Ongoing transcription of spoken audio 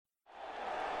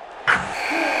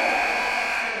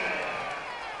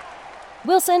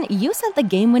Wilson, you sent the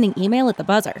game-winning email at the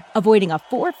buzzer, avoiding a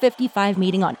 4:55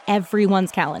 meeting on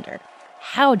everyone's calendar.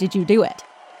 How did you do it?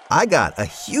 I got a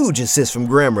huge assist from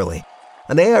Grammarly,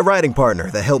 an AI writing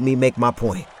partner that helped me make my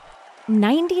point.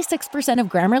 96% of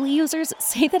Grammarly users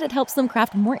say that it helps them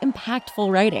craft more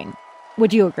impactful writing.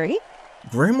 Would you agree?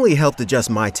 Grammarly helped adjust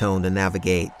my tone to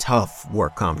navigate tough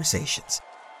work conversations.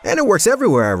 And it works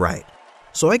everywhere I write,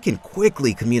 so I can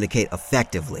quickly communicate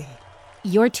effectively.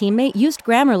 Your teammate used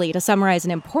Grammarly to summarize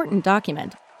an important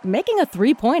document, making a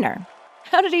 3-pointer.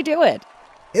 How did he do it?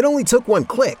 It only took one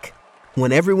click.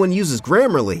 When everyone uses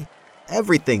Grammarly,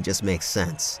 everything just makes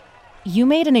sense. You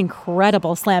made an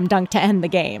incredible slam dunk to end the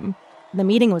game. The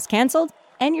meeting was canceled,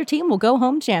 and your team will go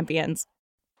home champions.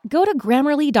 Go to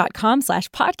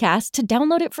Grammarly.com/podcast to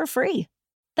download it for free.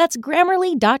 That's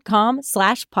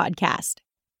Grammarly.com/podcast.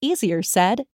 Easier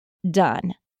said,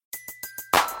 done.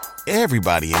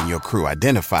 Everybody in your crew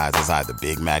identifies as either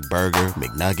Big Mac Burger,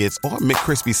 McNuggets, or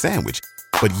McCrispy Sandwich.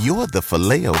 But you're the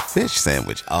Filet-O-Fish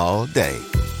Sandwich all day.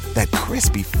 That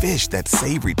crispy fish, that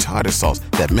savory tartar sauce,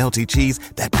 that melty cheese,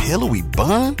 that pillowy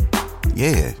bun.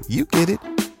 Yeah, you get it.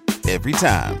 Every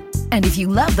time. And if you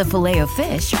love the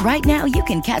Filet-O-Fish, right now you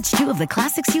can catch 2 of the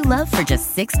classics you love for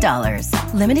just $6.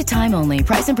 Limited time only.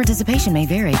 Price and participation may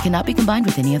vary. Cannot be combined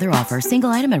with any other offer. Single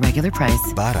item at regular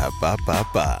price.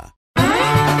 Ba-da-ba-ba-ba.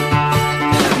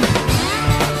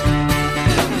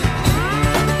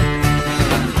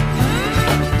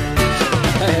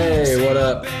 Hey, what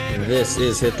up? This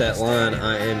is Hit That Line.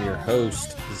 I am your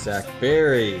host, Zach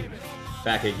Berry.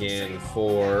 Back again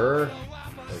for,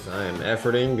 as I am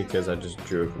efforting because I just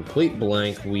drew a complete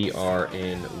blank, we are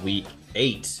in week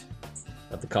 8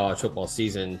 of the college football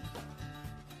season.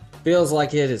 Feels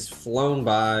like it has flown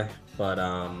by, but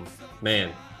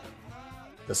man,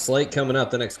 the slate coming up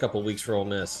the next couple of weeks for Ole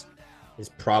Miss is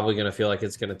probably going to feel like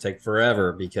it's going to take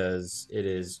forever because it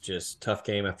is just tough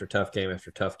game after tough game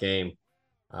after tough game.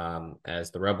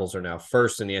 As the Rebels are now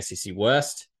first in the SEC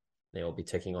West. They will be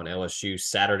taking on LSU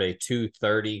Saturday,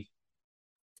 2:30.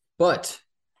 But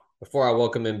before I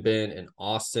welcome in Ben and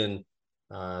Austin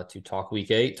to talk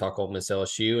week 8, talk Ole Miss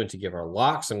LSU, and to give our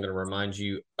locks, I'm going to remind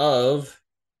you of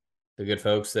the good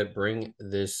folks that bring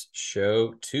this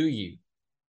show to you.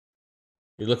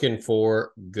 You're looking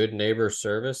for good neighbor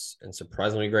service and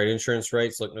surprisingly great insurance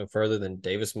rates? Look no further than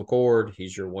Davis McCord.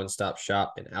 He's your one-stop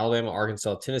shop in Alabama,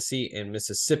 Arkansas, Tennessee, and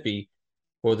Mississippi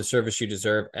for the service you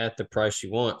deserve at the price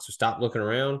you want. So stop looking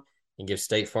around and give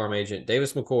State Farm agent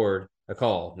Davis McCord a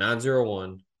call,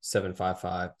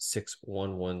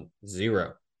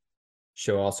 901-755-6110.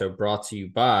 Show also brought to you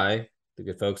by the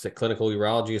good folks at Clinical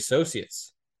Urology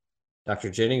Associates.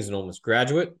 Dr. Jennings, an Ole Miss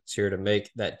graduate, is here to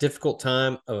make that difficult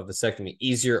time of a vasectomy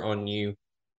easier on you,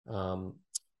 now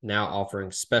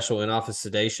offering special in-office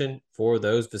sedation for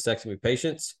those vasectomy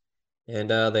patients. And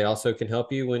they also can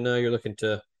help you when you're looking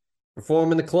to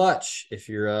perform in the clutch if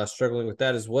you're struggling with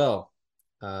that as well.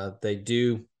 They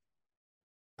do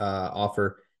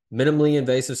offer minimally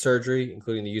invasive surgery,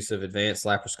 including the use of advanced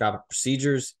laparoscopic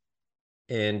procedures.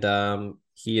 And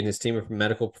he and his team of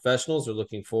medical professionals are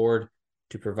looking forward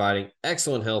to providing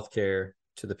excellent health care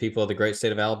to the people of the great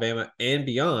state of Alabama and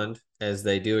beyond, as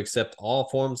they do accept all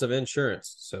forms of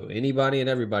insurance. So anybody and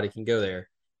everybody can go there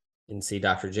and see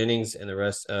Dr. Jennings and the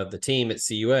rest of the team at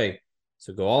CUA.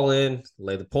 So go all in,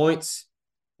 lay the points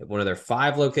at one of their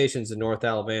 5 locations in North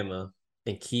Alabama,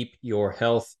 and keep your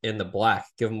health in the black.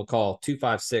 Give them a call,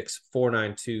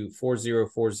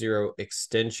 256-492-4040,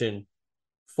 extension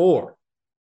 4.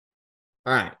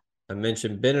 All right. I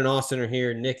mentioned Ben and Austin are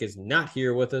here. Nick is not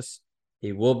here with us.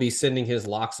 He will be sending his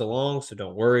locks along, so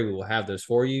don't worry. We will have those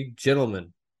for you.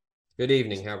 Gentlemen, good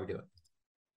evening. How are we doing?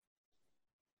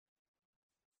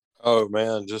 Oh,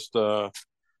 man, just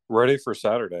ready for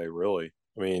Saturday, really.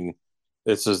 I mean,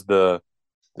 this is the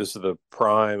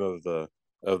prime of the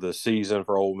season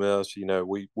for Ole Miss. You know,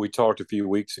 we talked a few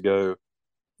weeks ago,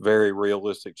 very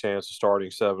realistic chance of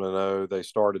starting 7-0. They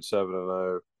started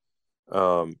 7-0.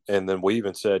 And then we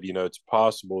even said, you know, it's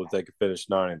possible that they could finish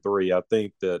 9-3. I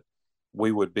think that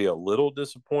we would be a little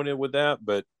disappointed with that,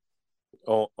 but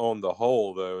on the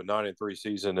whole, though, 9-3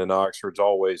 season in Oxford's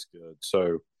always good.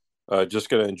 So just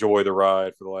going to enjoy the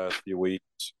ride for the last few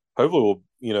weeks. Hopefully,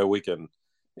 we can,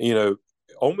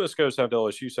 Ole Miss goes down to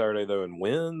LSU Saturday though and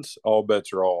wins. All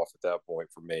bets are off at that point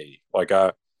for me. Like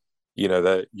that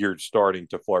you're starting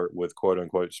to flirt with quote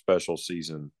unquote special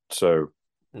season. So.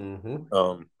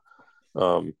 Mm-hmm.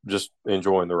 Just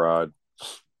enjoying the ride.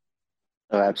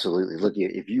 Oh, absolutely. Look,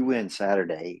 if you win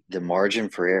Saturday, the margin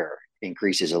for error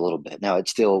increases a little bit. Now, we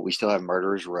still have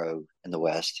Murderer's Row in the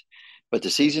West, but the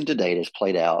season to date has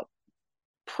played out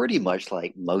pretty much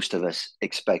like most of us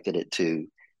expected it to.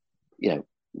 You know,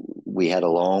 we had a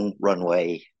long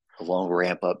runway, a long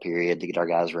ramp up period to get our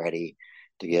guys ready,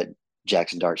 to get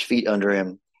Jackson Dart's feet under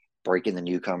him, breaking the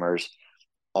newcomers.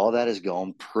 All that has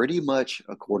gone pretty much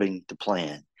according to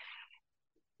plan.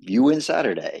 You win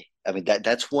Saturday. I mean,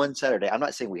 that's one Saturday. I'm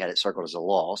not saying we had it circled as a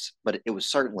loss, but it was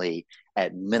certainly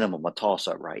at minimum a toss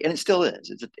up, right? And it still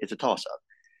is. It's a toss up.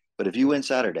 But if you win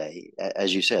Saturday,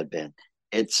 as you said, Ben,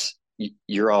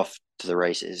 you're off to the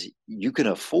races. You can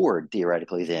afford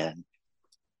theoretically then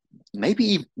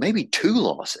maybe two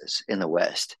losses in the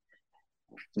West.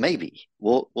 Maybe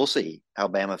we'll see how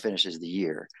Bama finishes the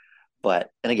year.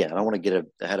 But and again, I don't want to get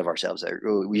ahead of ourselves there.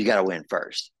 You got to win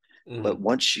first. But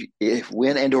once if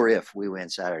we win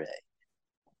Saturday,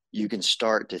 you can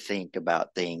start to think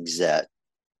about things that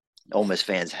Ole Miss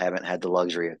fans haven't had the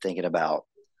luxury of thinking about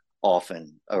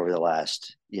often over the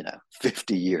last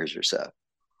 50 years or so.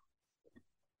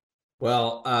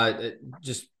 Well,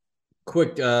 just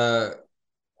quick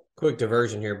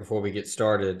diversion here before we get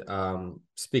started.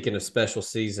 Speaking of special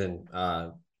season,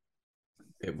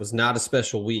 it was not a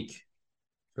special week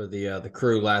for the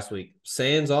crew last week.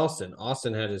 Sans Austin.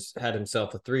 Austin had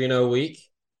himself a 3-0 week,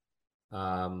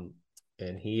 and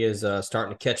he is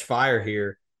starting to catch fire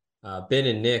here. Ben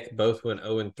and Nick both went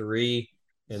 0-3,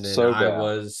 and then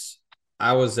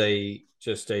I was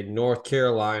just a North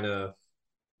Carolina,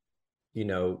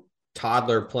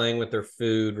 toddler playing with their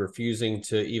food, refusing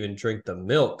to even drink the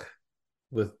milk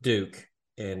with Duke,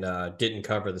 and didn't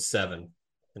cover the 7,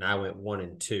 and I went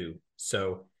 1-2.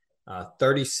 So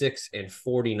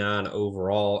 36-49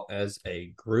 overall as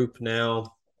a group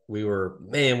now. We were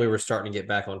starting to get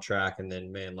back on track, and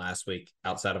then last week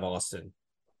outside of Austin,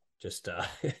 just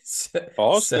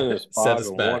Austin is set us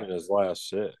 5-1 in his last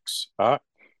 6. I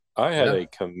had a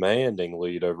commanding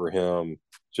lead over him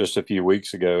just a few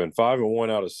weeks ago, and 5-1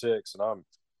 out of 6, and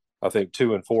I think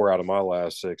 2-4 out of my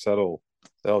last 6. I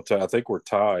think we're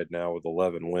tied now with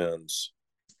 11 wins.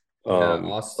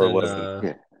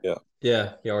 Austin.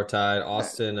 Yeah, y'all are tied.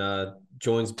 Austin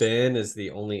joins Ben as the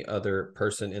only other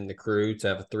person in the crew to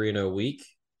have a 3-0 week.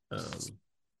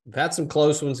 We've had some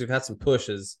close ones. We've had some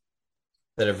pushes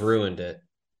that have ruined it.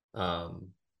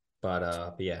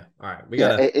 But yeah, all right. We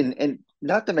gotta and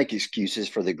not to make excuses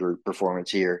for the group performance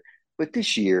here, but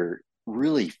this year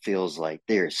really feels like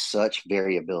there's such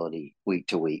variability week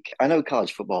to week. I know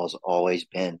college football has always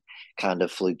been kind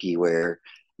of fluky where,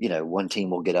 one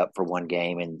team will get up for one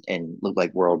game and look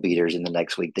like world beaters, and the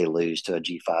next week they lose to a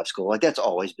G5 school. Like that's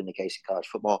always been the case in college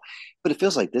football. But it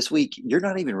feels like this week we're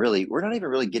not even really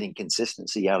getting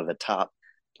consistency out of the top,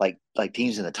 like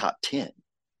teams in the top 10.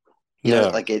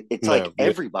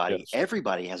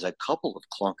 Everybody has a couple of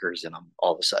clunkers in them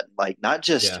all of a sudden. Like not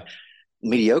just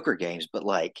mediocre games, but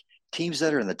like teams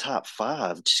that are in the top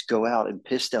 5 just go out and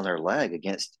piss down their leg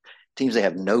against teams they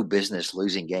have no business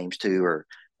losing games to or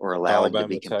allowing to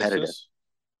be competitive.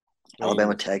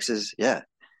 Alabama, Texas, yeah.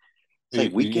 It's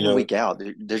like week in and week out.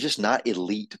 They're just not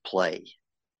elite play.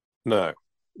 No,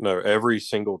 every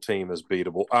single team is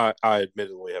beatable. I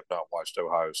admittedly have not watched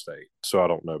Ohio State, so I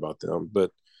don't know about them,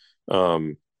 but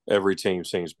every team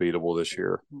seems beatable this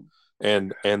year.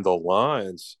 And the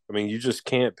Lions, I mean, you just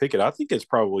can't pick it. I think it's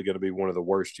probably going to be one of the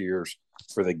worst years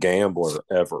for the gambler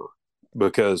ever,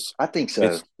 because I think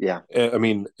so. Yeah. I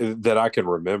mean, that I can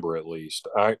remember at least.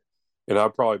 I've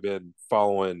probably been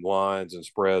following lines and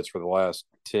spreads for the last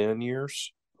 10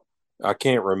 years. I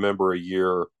can't remember a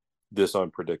year this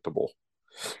unpredictable.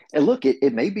 And look,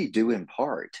 it may be due in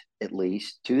part, at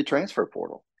least, to the transfer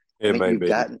portal. You've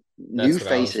got new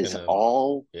faces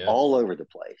all over the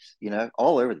place,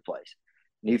 all over the place.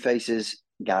 New faces,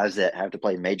 guys that have to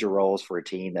play major roles for a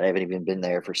team that haven't even been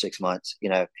there for 6 months,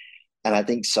 And I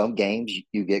think some games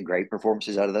you get great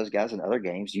performances out of those guys, and other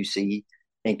games you see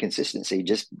inconsistency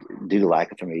just due to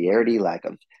lack of familiarity, lack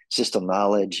of system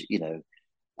knowledge,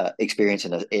 experience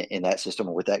in that system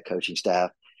or with that coaching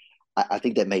staff. I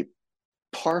think that may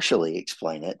partially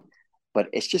explain it. But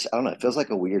it's just, I don't know, it feels like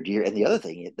a weird year. And the other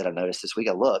thing that I noticed this week,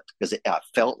 I looked because I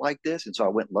felt like this. And so I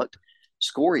went and looked.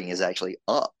 Scoring is actually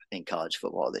up in college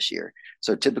football this year.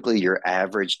 So typically your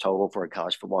average total for a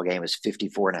college football game is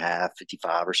 54.5,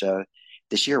 55 or so.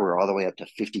 This year we're all the way up to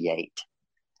 58.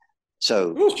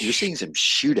 So you're seeing some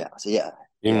shootouts. Yeah.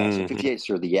 So 58 is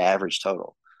sort of the average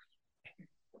total.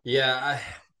 Yeah.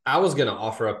 I was going to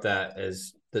offer up that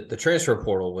as the transfer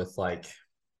portal with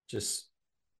just,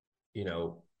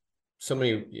 so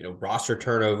many, roster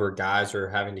turnover. Guys are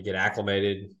having to get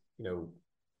acclimated,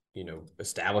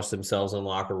 establish themselves in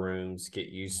locker rooms, get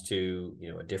used to,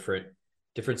 a different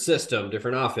different system,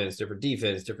 different offense, different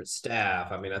defense, different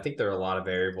staff. I mean, I think there are a lot of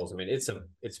variables. I mean,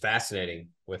 it's fascinating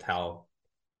with how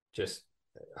just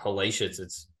hellacious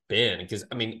it's been. Because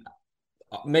I mean,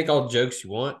 make all the jokes you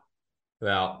want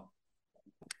about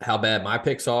how bad my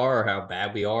picks are or how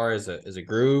bad we are as a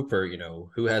group, or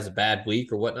who has a bad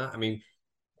week or whatnot. I mean,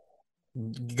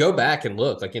 go back and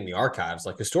look like in the archives.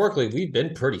 Like historically, we've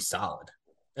been pretty solid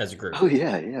as a group. Oh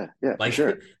yeah, for Like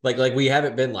sure. like we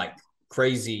haven't been like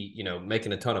crazy,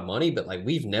 making a ton of money, but like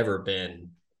we've never been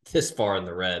this far in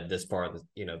the red, this far in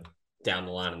the, down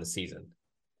the line in the season.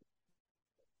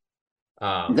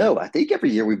 No, I think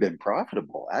every year we've been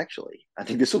profitable. Actually, I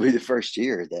think this will be the first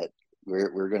year that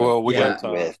we're going to Well, we got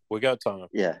flirt time. with. We got time.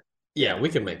 Yeah, we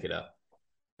can make it up.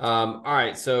 All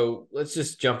right, so let's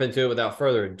just jump into it without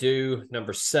further ado.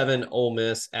 Number 7, Ole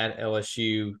Miss at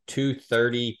LSU,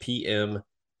 2:30 p.m.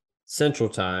 Central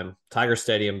Time, Tiger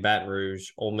Stadium, Baton Rouge.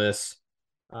 Ole Miss,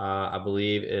 I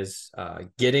believe, is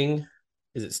getting.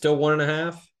 Is it still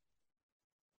 1.5?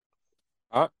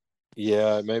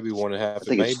 Yeah, maybe 1.5. I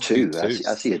think it's two.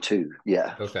 I see a two.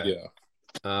 Yeah. Okay.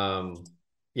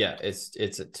 Yeah,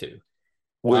 it's a 2.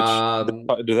 Which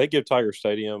do they give Tiger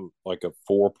Stadium like a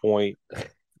 4-point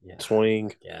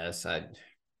swing? Yes, I'm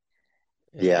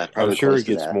sure it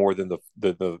gets more than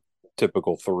the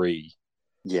typical 3.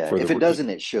 Yeah, if it doesn't,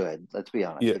 it should. Let's be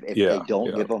honest. If they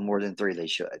don't give them more than 3, they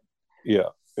should. Yeah.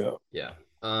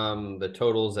 The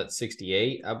total's at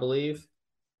 68, I believe.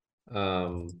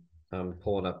 I'm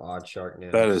pulling up Odd Shark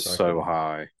now. That is so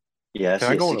high. Yeah,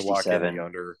 can I go on a lock in the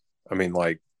under? I mean,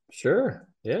 like, sure,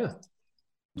 yeah.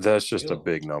 That's just a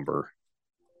big number.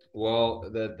 Well,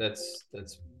 that's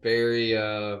very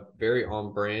very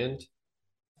on brand,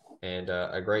 and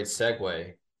a great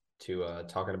segue to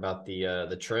talking about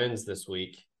the trends this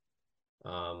week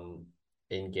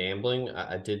in gambling.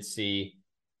 I did see,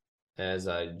 as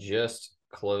I just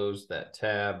closed that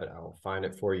tab, but I will find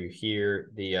it for you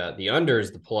here. The under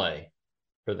is the play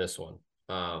for this one.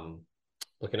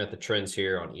 Looking at the trends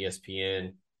here on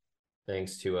ESPN,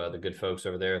 thanks to the good folks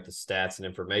over there at the Stats and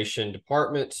Information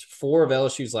Department. 4 of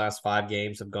LSU's last 5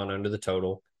 games have gone under the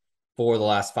total. 4 of the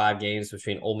last 5 games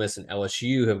between Ole Miss and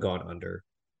LSU have gone under.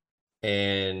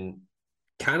 And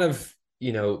kind of,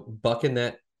 bucking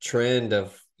that trend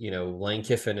of, Lane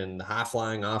Kiffin and the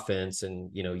high-flying offense and,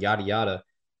 yada, yada.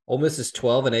 Ole Miss is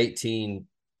 12-18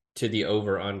 to the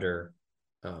over-under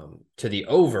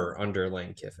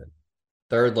Lane Kiffin.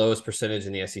 3rd lowest percentage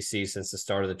in the SEC since the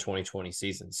start of the 2020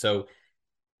 season. So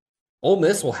Ole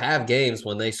Miss will have games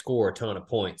when they score a ton of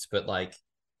points, but like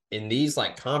in these,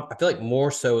 I feel like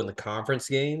more so in the conference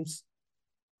games,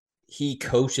 he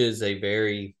coaches a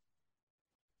very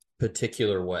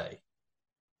particular way.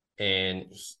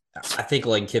 And I think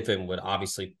Lane Kiffin would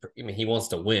obviously, he wants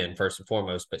to win first and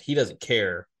foremost, but he doesn't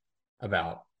care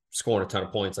about scoring a ton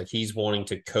of points. Like he's wanting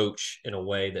to coach in a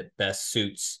way that best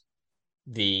suits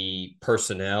the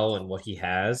personnel and what he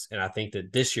has. And I think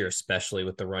that this year, especially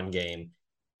with the run game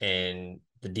and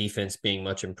the defense being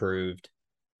much improved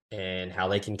and how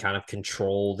they can kind of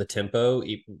control the tempo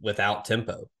without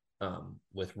tempo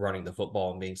with running the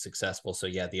football and being successful. So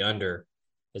yeah, the under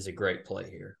is a great play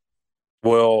here.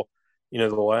 Well, the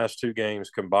last 2 games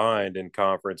combined in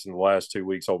conference in the last 2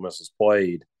 weeks Ole Miss has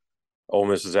played, Ole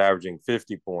Miss is averaging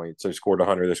 50 points. They scored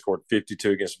 100. They scored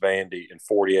 52 against Vandy and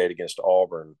 48 against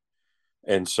Auburn.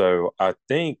 And so I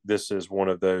think this is one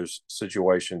of those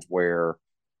situations where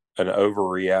an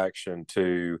overreaction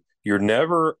to you're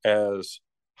never as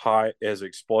high, as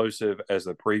explosive as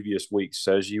the previous week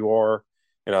says you are.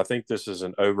 And I think this is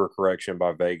an overcorrection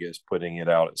by Vegas putting it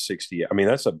out at 60. I mean,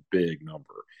 that's a big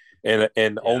number.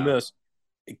 And Ole Miss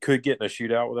could get in a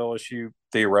shootout with LSU,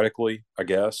 theoretically, I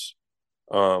guess.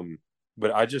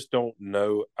 But I just don't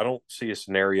know. I don't see a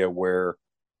scenario where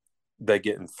they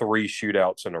get in 3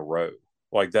 shootouts in a row.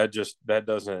 Like that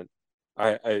doesn't,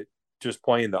 I just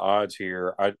playing the odds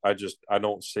here. I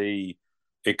don't see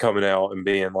it coming out and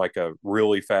being like a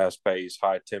really fast paced,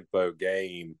 high tempo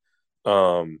game.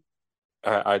 I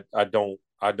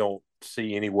don't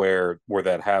see anywhere where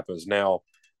that happens now,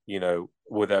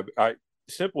 with that,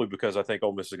 simply because I think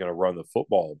Ole Miss is going to run the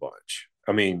football a bunch.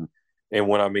 I mean, and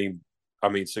when I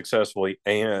mean successfully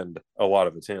and a lot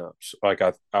of attempts. Like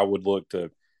I would look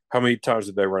to, how many times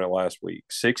did they run it last week?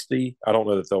 60? I don't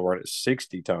know that they'll run it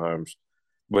 60 times,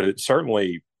 but it's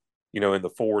certainly, in the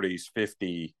 40s,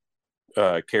 50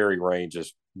 carry range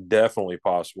is definitely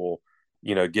possible.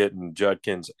 Getting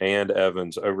Judkins and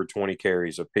Evans over 20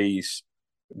 carries apiece.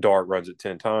 Dart runs it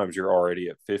 10 times, you're already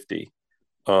at 50.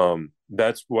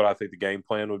 That's what I think the game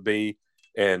plan would be.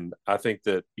 And I think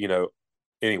that,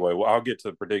 anyway, well, I'll get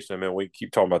to the prediction in a minute. We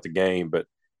keep talking about the game, but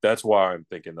That's why I'm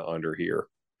thinking the under here.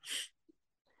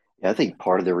 Yeah, I think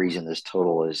part of the reason this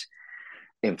total is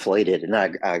inflated, and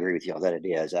I agree with y'all that it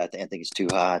is. I think it's too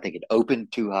high. I think it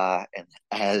opened too high, and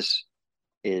as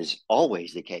is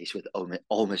always the case with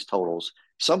Ole Miss totals,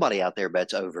 somebody out there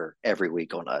bets over every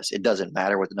week on us. It doesn't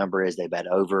matter what the number is; they bet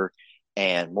over,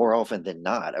 and more often than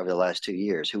not, over the last 2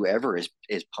 years, whoever is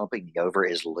pumping the over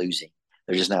is losing.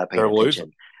 They're just not paying They're attention.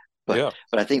 losing. But Yeah.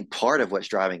 but I think part of what's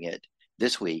driving it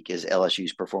this week is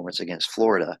LSU's performance against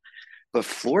Florida. But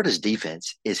Florida's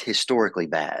defense is historically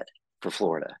bad for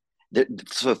Florida.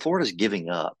 So Florida's giving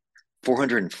up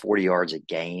 440 yards a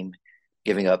game,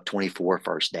 giving up 24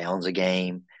 first downs a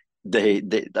game.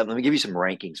 Let me give you some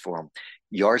rankings for them.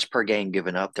 Yards per game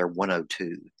given up, they're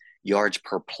 102. Yards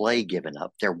per play given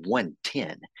up, they're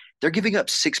 110. They're giving up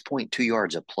 6.2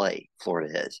 yards a play,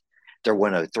 Florida is. They're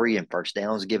 103 in first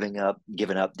downs giving up.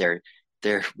 They're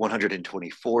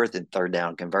 124th in third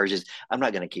down conversions. I'm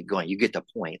not going to keep going. You get the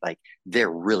point. Like,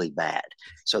 they're really bad.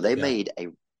 So they made a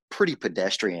pretty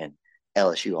pedestrian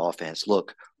LSU offense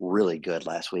look really good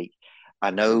last week. I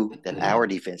know that our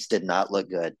defense did not look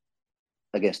good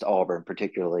against Auburn,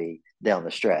 particularly down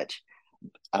the stretch.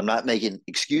 I'm not making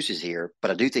excuses here, but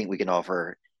I do think we can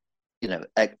offer,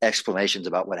 explanations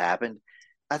about what happened.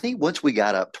 I think once we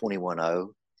got up 21-0,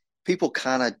 people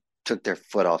kind of took their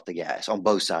foot off the gas on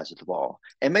both sides of the ball,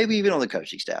 and maybe even on the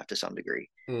coaching staff to some degree.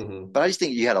 Mm-hmm. But I just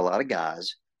think you had a lot of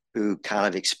guys who kind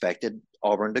of expected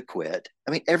Auburn to quit.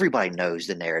 I mean, everybody knows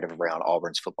the narrative around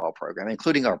Auburn's football program,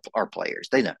 including our players.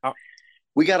 They know.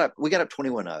 We got up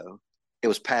 21-0. It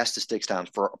was past the sticks times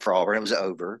for Auburn. It was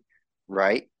over,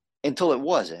 right? Until it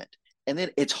wasn't. And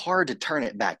then it's hard to turn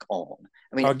it back on.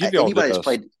 I mean, anybody that's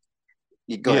played –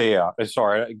 go ahead. Yeah.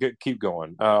 Sorry. Keep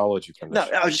going. I'll let you finish. No,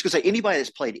 I was just going to say, anybody that's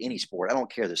played any sport, I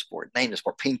don't care the sport, name the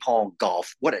sport, ping pong,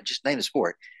 golf, just name the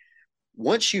sport.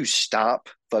 Once you stop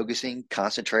focusing,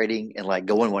 concentrating, and like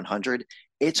going 100,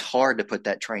 it's hard to put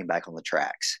that train back on the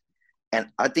tracks. And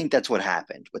I think that's what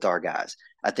happened with our guys.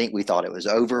 I think we thought it was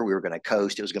over. We were going to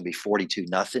coast. It was going to be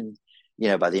 42-0.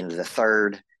 By the end of the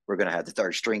third, we're going to have the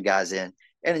third string guys in.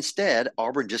 And instead,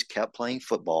 Auburn just kept playing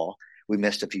football. We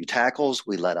missed a few tackles.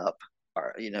 We let up.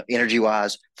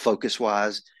 Energy-wise,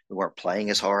 focus-wise, we weren't playing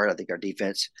as hard. I think our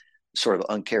defense sort of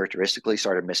uncharacteristically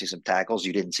started missing some tackles.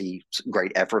 You didn't see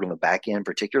great effort on the back end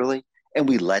particularly, and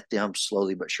we let them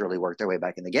slowly but surely work their way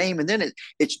back in the game. And then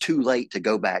it's too late to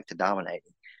go back to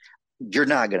dominating. You're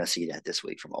not going to see that this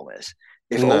week from Ole Miss.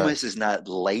 If Ole Miss is not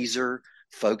laser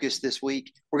focused this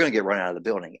week, we're going to get run out of the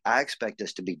building. I expect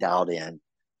us to be dialed in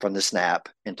from the snap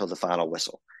until the final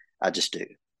whistle. I just do.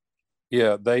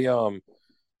 Yeah, they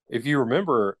if you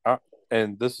remember,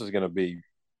 and this is going to be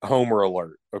Homer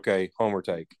alert, okay, Homer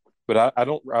take, but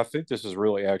I think this is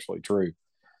really actually true.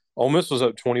 Ole Miss was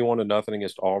up 21-0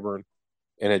 against Auburn,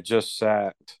 and it just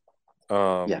sacked,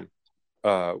 Ashford,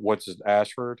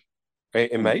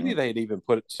 and maybe they'd even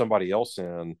put somebody else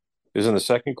in. It was in the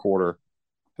second quarter.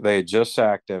 They had just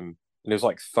sacked him, and it was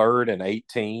like 3rd and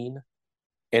 18,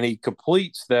 and he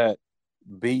completes that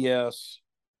BS,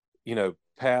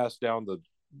 pass down the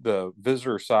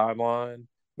visitor sideline.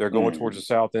 They're going towards the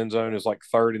south end zone. It's like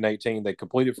 3rd and 18. They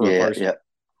complete it for a first. Get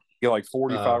like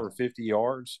 45 or 50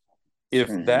 yards. If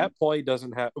that play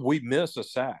doesn't have, we miss a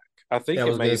sack. I think I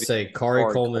was going to say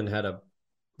Kari Coleman had a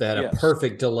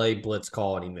perfect delay blitz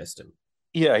call and he missed him.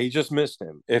 Yeah, he just missed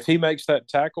him. If he makes that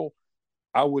tackle,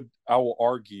 I will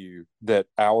argue that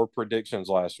our predictions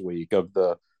last week of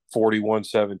the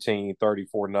 41-17,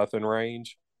 34-0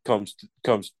 range comes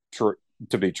true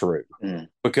to be true,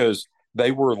 because they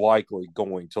were likely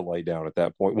going to lay down at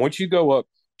that point. Once you go up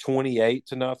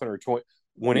 28-0 or 20,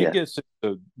 when it gets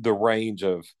to the range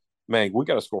of, man, we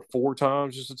got to score 4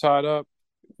 times just to tie it up,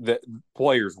 that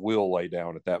players will lay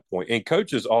down at that point. And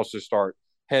coaches also start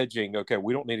hedging. Okay,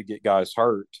 we don't need to get guys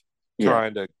hurt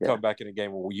trying to come back in a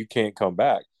game where you can't come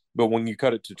back. But when you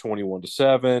cut it to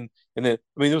 21-7, and then,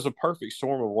 there was a perfect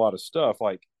storm of a lot of stuff.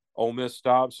 Like Ole Miss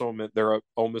stops, they're up.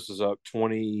 Ole Miss is up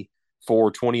 28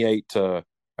 to,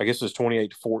 I guess it's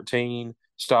 28-14.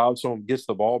 Stops them, gets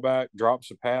the ball back,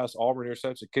 drops a pass. Auburn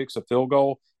intercepts it, kicks a field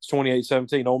goal. It's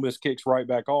 28-17. Ole Miss kicks right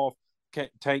back off.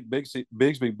 Tank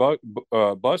Bigsby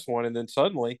busts one, and then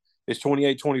suddenly it's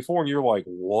 28-24, and you're like,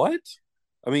 what?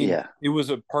 It was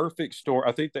a perfect story.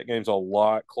 I think that game's a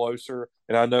lot closer,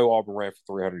 and I know Auburn ran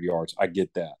for 300 yards. I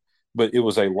get that, but it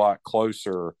was a lot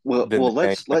closer. Well,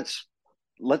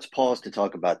 let's pause to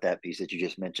talk about that piece that you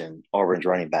just mentioned. Auburn's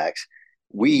running backs.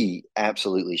 We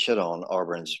absolutely shit on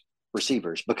Auburn's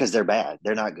receivers because they're bad.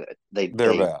 They're not good. They're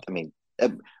bad.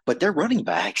 But their running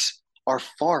backs are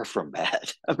far from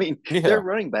bad. Their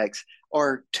running backs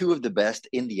are 2 of the best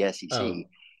in the SEC.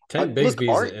 Tank Look, Bigsby is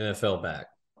Art an NFL back.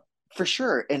 for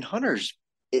sure, and Hunter's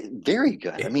very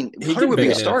good. I mean, He Hunter can would be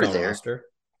make a an starter NFL there, roster.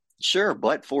 sure,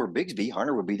 but for Bigsby,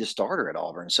 Hunter would be the starter at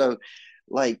Auburn. So,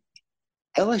 like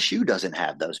LSU doesn't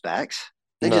have those backs.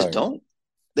 They just No, don't.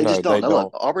 They no, just don't. they Now,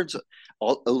 look, don't. Auburn's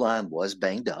O line was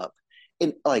banged up.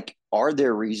 And, like, are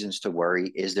there reasons to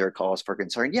worry? Is there a cause for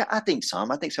concern? Yeah, I think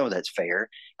some. I think some of that's fair.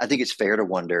 I think it's fair to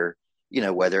wonder,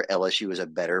 whether LSU is a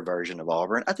better version of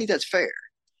Auburn. I think that's fair.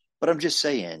 But I'm just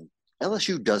saying,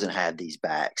 LSU doesn't have these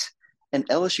backs. And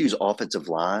LSU's offensive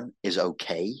line is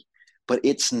okay, but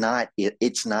it's not the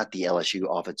LSU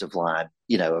offensive line,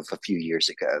 of a few years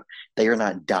ago. They are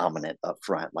not dominant up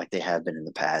front like they have been in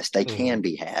the past. They can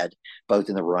be had both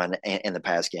in the run and the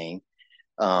pass game.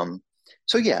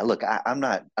 So yeah, look, I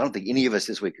don't think any of us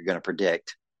this week are going to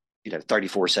predict,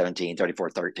 34-17,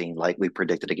 34-13, like we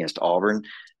predicted against Auburn.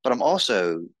 But I'm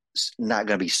also not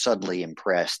going to be subtly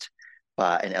impressed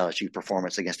by an LSU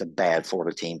performance against a bad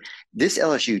Florida team. This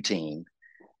LSU team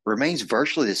remains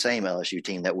virtually the same LSU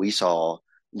team that we saw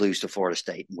lose to Florida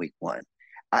State in week one.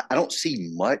 I don't see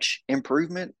much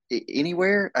improvement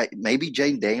anywhere. Maybe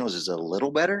Jaden Daniels is a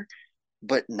little better,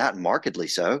 but not markedly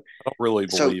so. I don't really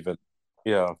So, believe it.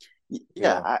 Yeah,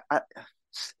 yeah, yeah,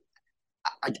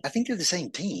 I think they're the same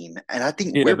team, and I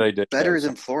think yeah. we're They did. better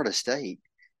than Florida State.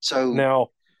 So,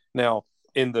 Now,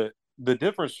 in the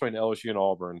difference between LSU and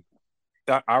Auburn,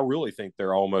 I really think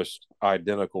they're almost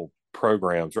identical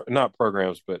programs, not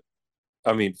programs, but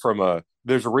I mean,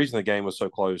 there's a reason the game was so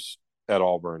close at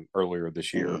Auburn earlier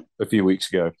this year, mm, a few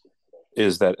weeks ago,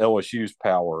 is that LSU's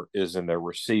power is in their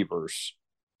receivers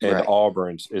and right,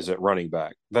 Auburn's is at running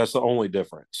back. That's the only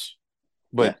difference.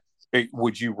 yeah. But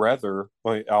would you rather,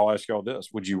 I'll ask y'all this,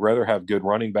 would you rather have good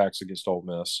running backs against Ole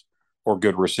Miss or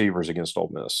good receivers against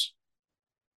Ole Miss?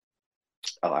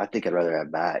 Oh, I think I'd rather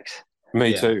have backs. Me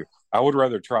Yeah. too. I would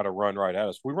rather try to run right at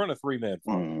us. We run a 3-man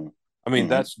front. Mm, I mean, mm,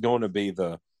 that's going to be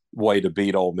the way to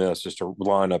beat Ole Miss is to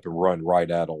line up and run right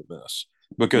at Ole Miss.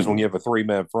 Because when mm, you have a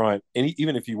 3-man front, and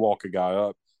even if you walk a guy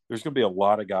up, there's going to be a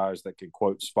lot of guys that can,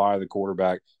 quote, spy the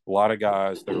quarterback, a lot of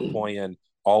guys that are playing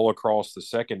all across the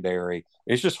secondary.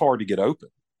 It's just hard to get open.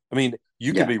 I mean,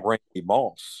 you can yeah. be Randy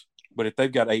Moss, but if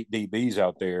they've got 8 DBs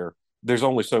out there, there's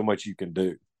only so much you can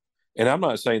do. And I'm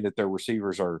not saying that their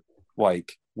receivers are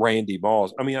like Randy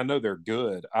Moss. I mean, I know they're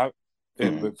good.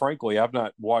 Mm, But frankly, I've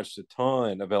not watched a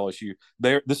ton of LSU.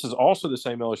 This is also the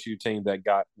same LSU team that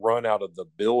got run out of the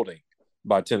building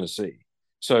by Tennessee.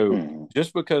 So mm,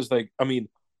 just because I mean,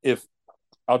 if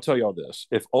I'll tell y'all this,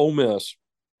 if Ole Miss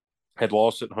had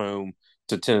lost at home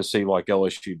to Tennessee like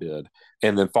LSU did,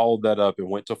 and then followed that up and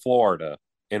went to Florida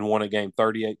and won a game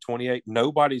 38-28,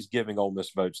 nobody's giving Ole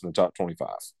Miss votes in the top 25.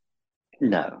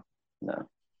 no, no.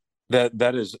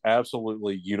 That is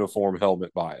absolutely uniform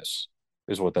helmet bias,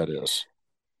 is what that is.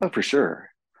 Oh, for sure.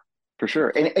 For sure.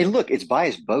 And look, it's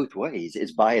biased both ways.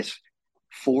 It's biased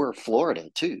for Florida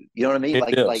too. You know what I mean?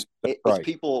 It is. That's It's right.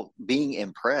 people being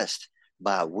impressed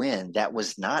by a win that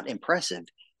was not impressive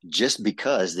just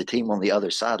because the team on the other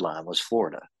sideline was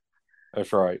Florida.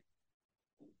 That's right.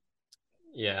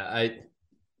 Yeah,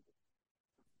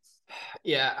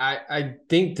 I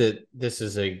think that this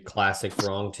is a classic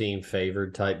wrong team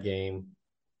favored type game.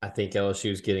 I think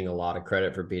LSU is getting a lot of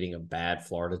credit for beating a bad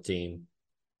Florida team,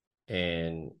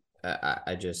 and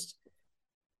I just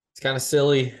it's kind of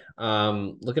silly.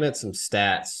 Looking at some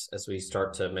stats as we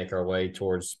start to make our way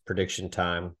towards prediction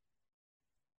time.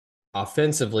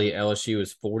 Offensively, LSU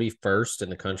is 41st in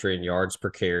the country in yards per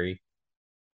carry,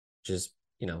 which is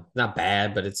not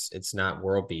bad, but it's not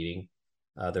world beating.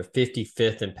 They're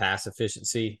 55th in pass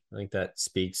efficiency. I think that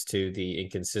speaks to the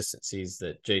inconsistencies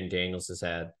that Jaden Daniels has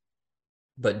had.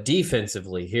 But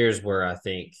defensively, here's where I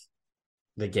think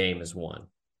the game is won.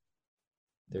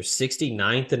 They're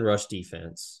 69th in rush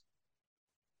defense,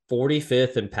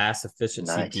 45th in pass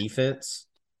efficiency Nice. defense,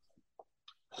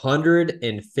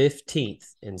 115th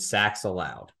in sacks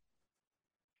allowed.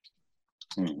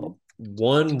 Mm-hmm.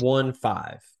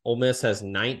 115. Ole Miss has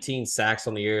 19 sacks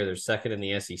on the year. They're second in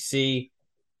the SEC.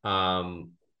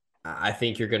 I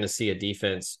think you're going to see a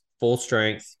defense full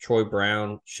strength. Troy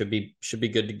Brown should be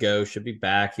good to go. Should be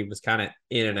back. He was kind of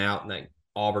in and out in that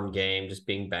Auburn game, just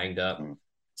being banged up. Mm-hmm.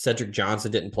 Cedric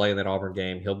Johnson didn't play in that Auburn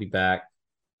game. He'll be back.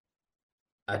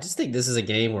 I just think this is a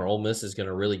game where Ole Miss is going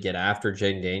to really get after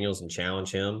Jaden Daniels and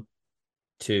challenge him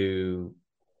to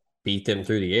beat them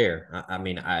through the air. I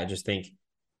mean, I just think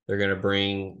they're going to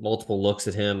bring multiple looks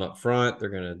at him up front.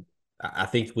 I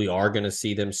think we are going to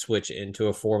see them switch into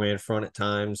a 4-man front at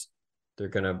times. They're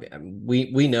going to,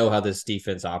 we know how this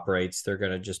defense operates. They're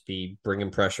going to just be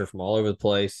bringing pressure from all over the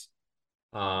place.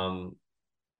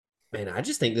 man, I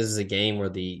just think this is a game where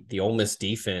the Ole Miss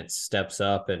defense steps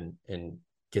up and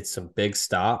gets some big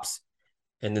stops.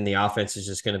 And then the offense is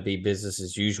just going to be business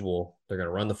as usual. They're going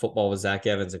to run the football with Zach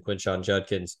Evans and Quinshon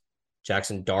Judkins.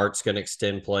 Jackson Dart's going to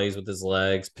extend plays with his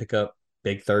legs, pick up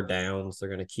big third downs. They're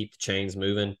going to keep the chains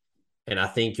moving. And I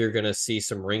think you're going to see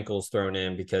some wrinkles thrown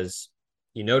in because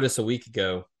you notice a week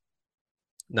ago,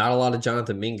 not a lot of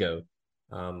Jonathan Mingo.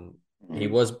 He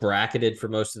was bracketed for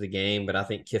most of the game, but I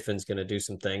think Kiffin's going to do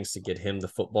some things to get him the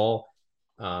football.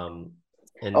 And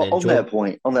then On that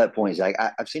point, Zach,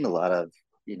 I've seen a lot of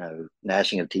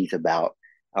gnashing of teeth about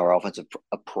our offensive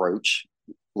approach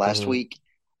last week.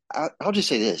 I'll just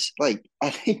say this: like, I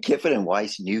think Kiffin and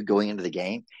Weiss knew going into the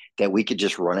game that we could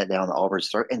just run it down the Auburn's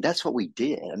throat, and that's what we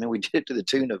did. I mean, we did it to the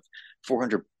tune of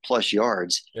 400 plus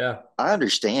yards. Yeah, I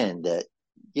understand that.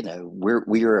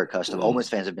 We are accustomed. Ole Miss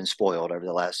fans have been spoiled over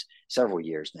the last several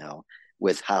years now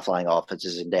with high flying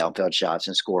offenses and downfield shots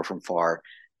and score from far,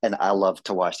 and I love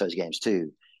to watch those games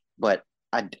too. But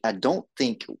I don't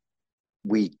think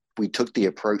we took the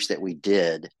approach that we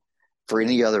did for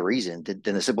any other reason than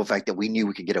the simple fact that we knew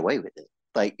we could get away with it.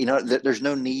 Like, there's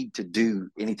no need to do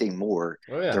anything more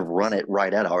to run it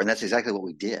right at our, and that's exactly what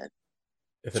we did.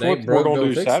 If it ain't broke, we're going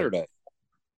to do Saturday.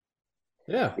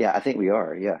 Yeah. Yeah, I think we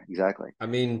are. Yeah, exactly. I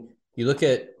mean, you look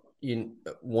at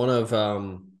one of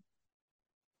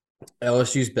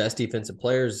LSU's best defensive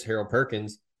players, Harold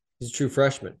Perkins. He's a true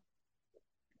freshman.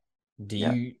 Do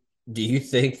you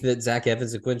think that Zach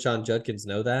Evans and Quinshon Judkins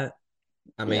know that?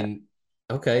 I mean,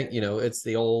 okay, it's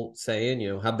the old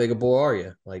saying, how big a boy are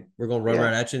you? Like, we're going to run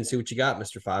right at you and see what you got,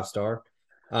 Mr. 5-star.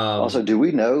 Also, do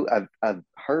we know? I've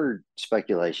heard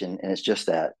speculation, and it's just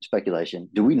that speculation.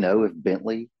 Do we know if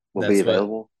Bentley will be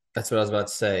available? That's what I was about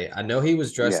to say. I know he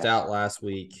was dressed out last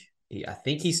week. I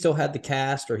think he still had the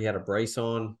cast or he had a brace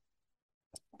on.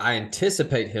 I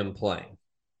anticipate him playing,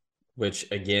 which,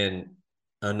 again,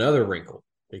 another wrinkle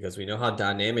because we know how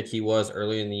dynamic he was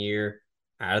early in the year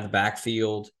out of the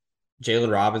backfield.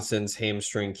 Jalen Robinson's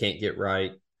hamstring can't get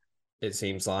right, it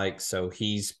seems like. So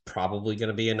he's probably going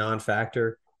to be a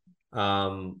non-factor. But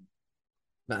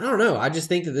I don't know. I just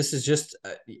think that this is just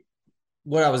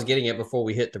what I was getting at before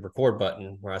we hit the record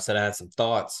button, where I said I had some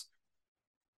thoughts.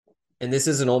 And this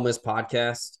is an Ole Miss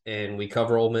podcast, and we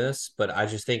cover Ole Miss, but I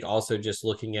just think also just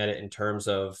looking at it in terms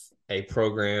of a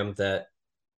program that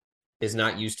is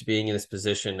not used to being in this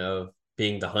position of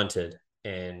being the hunted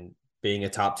and being a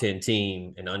top 10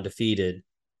 team and undefeated.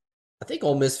 I think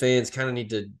Ole Miss fans kind of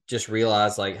need to just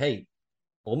realize, like, hey,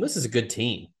 Ole Miss is a good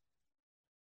team.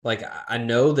 Like, I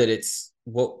know that it's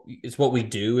what we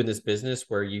do in this business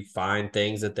where you find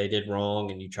things that they did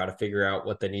wrong and you try to figure out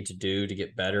what they need to do to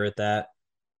get better at that.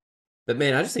 But,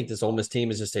 man, I just think this Ole Miss team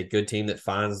is just a good team that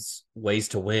finds ways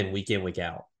to win week in, week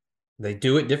out. They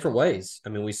do it different ways. I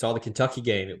mean, we saw the Kentucky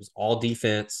game. It was all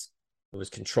defense. It was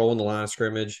controlling the line of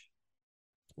scrimmage,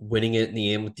 winning it in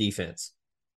the end with defense.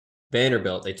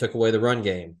 Vanderbilt, they took away the run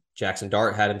game. Jackson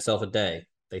Dart had himself a day.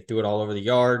 They threw it all over the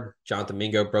yard. Jonathan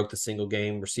Mingo broke the single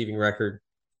game receiving record,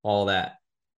 all that.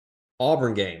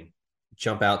 Auburn game,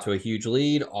 jump out to a huge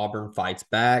lead. Auburn fights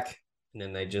back, and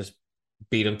then they just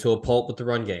beat them to a pulp with the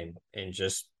run game and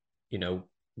just,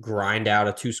 grind out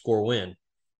a 2-score win.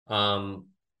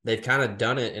 They've kind of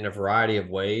done it in a variety of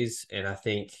ways, and I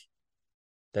think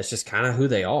that's just kind of who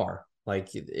they are. Like,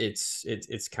 it's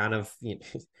kind of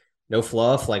no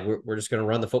fluff. Like, we're just going to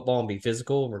run the football and be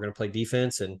physical, and we're going to play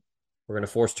defense, and we're going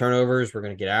to force turnovers. We're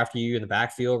going to get after you in the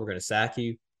backfield. We're going to sack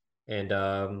you and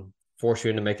force you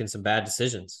into making some bad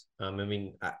decisions. I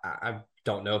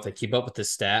don't know if they keep up with this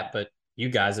stat, but you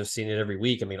guys have seen it every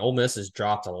week. I mean, Ole Miss has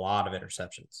dropped a lot of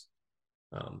interceptions.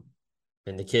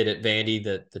 And the kid at Vandy,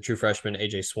 the true freshman,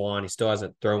 A.J. Swan, he still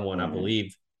hasn't thrown one, I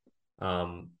believe.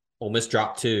 Ole Miss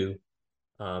dropped 2.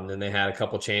 Then they had a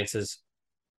couple chances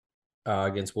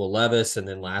against Will Levis and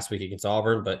then last week against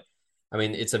Auburn. But, I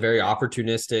mean, it's a very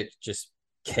opportunistic, just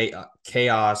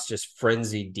chaos, just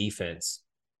frenzied defense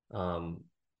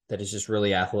that is just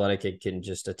really athletic. It can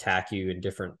just attack you in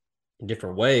different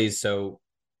ways. So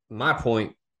my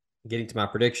point, getting to my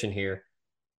prediction here,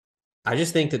 I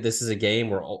just think that this is a game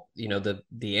where,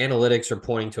 the analytics are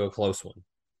pointing to a close one.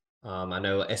 I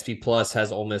know SP Plus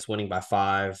has Ole Miss winning by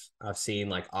 5. I've seen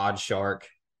like Odd Shark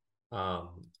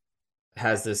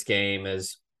has this game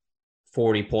as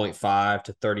 40.5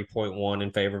 to 30.1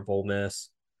 in favor of Ole Miss.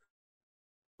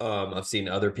 I've seen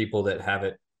other people that have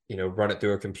it, run it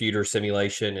through a computer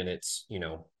simulation and it's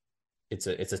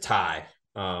a tie.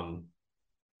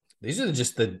 These are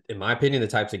just in my opinion, the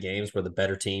types of games where the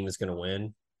better team is going to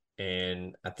win.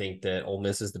 And I think that Ole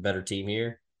Miss is the better team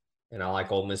here. And I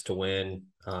like Ole Miss to win.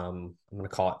 I'm going to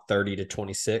call it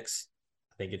 30-26.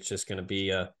 I think it's just going to be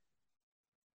a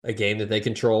game that they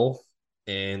control,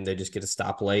 and they just get to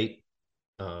stop late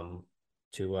to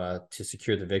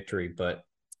secure the victory. But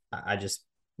I just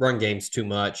run games too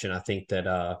much, and I think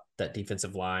that that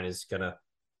defensive line is going to.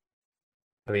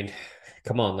 I mean,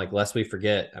 come on, like lest we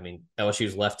forget. I mean,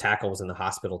 LSU's left tackle was in the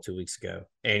hospital 2 weeks ago,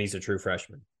 and he's a true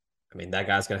freshman. I mean, that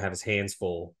guy's going to have his hands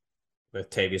full with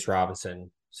Tavius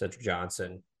Robinson, Cedric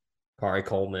Johnson, Kari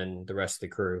Coleman, the rest of the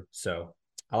crew. So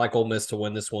I like Ole Miss to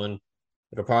win this one.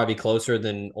 It'll probably be closer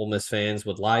than Ole Miss fans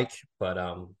would like, but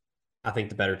I think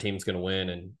the better team's going to win.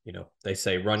 And, they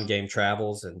say run game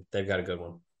travels, and they've got a good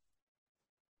one.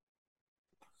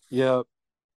 Yeah,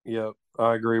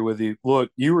 I agree with you. Look,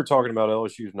 you were talking about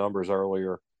LSU's numbers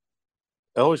earlier.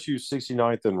 LSU's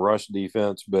 69th in rush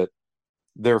defense, but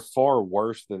they're far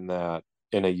worse than that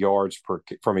from a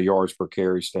yards per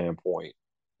carry standpoint.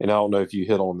 And I don't know if you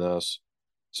hit on this.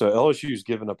 So LSU's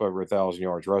given up over 1,000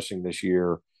 yards rushing this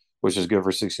year, which is good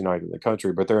for 69th in the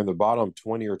country, but they're in the bottom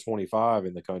 20 or 25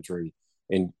 in the country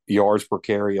in yards per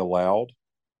carry allowed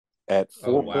at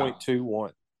 4.21.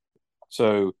 Wow.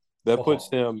 So that puts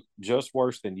them just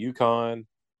worse than UConn,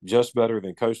 just better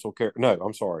than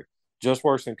just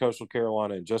worse than Coastal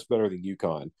Carolina and just better than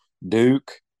UConn.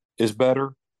 Duke is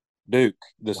better.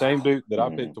 Same Duke that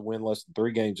I picked to win less than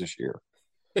 3 games this year.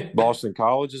 Boston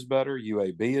College is better.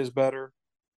 UAB is better.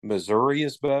 Missouri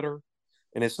is better.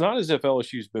 And it's not as if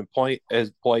LSU's been played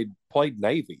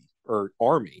Navy or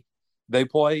Army. They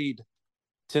played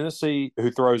Tennessee,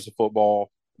 who throws the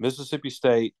football, Mississippi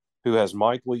State, who has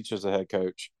Mike Leach as the head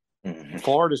coach,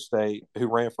 Florida State, who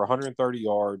ran for 130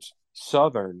 yards,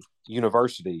 Southern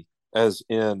University, as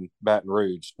in Baton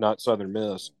Rouge, not Southern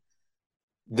Miss.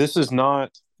 This is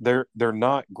not they're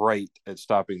not great at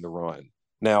stopping the run.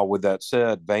 Now, with that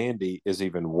said, Vandy is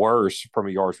even worse from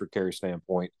a yards per carry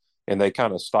standpoint, and they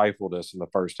kind of stifled us in the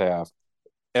first half.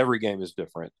 Every game is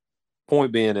different.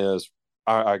 Point being is,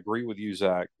 I agree with you,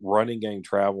 Zach. Running game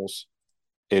travels.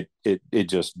 It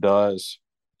just does.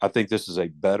 I think this is a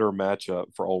better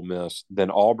matchup for Ole Miss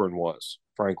than Auburn was,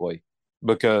 frankly,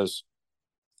 because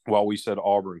while we said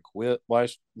Auburn quit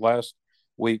last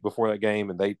week before that game,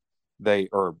 and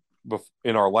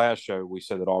in our last show we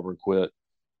said that Auburn quit.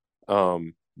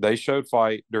 They showed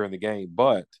fight during the game,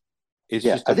 but it's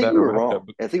just I think better we were matchup. wrong.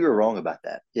 I think we were wrong about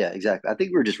that. Yeah, exactly. I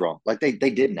think we were just wrong. Like they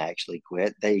didn't actually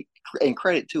quit. And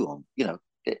credit to them.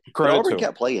 Auburn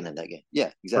kept playing in that game.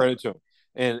 Yeah, exactly. Credit to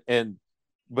them.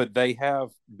 But they have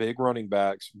big running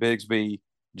backs, Bigsby,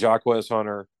 Jacquez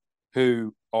Hunter,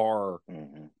 who are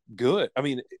good. I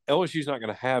mean, LSU's not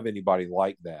going to have anybody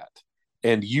like that,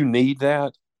 and you need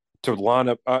that to line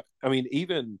up. I mean,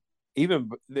 even,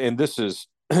 and this is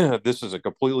a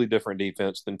completely different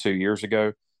defense than 2 years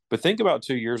ago. But think about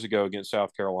 2 years ago against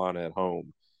South Carolina at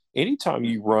home. Anytime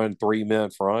you run 3-man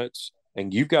fronts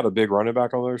and you've got a big running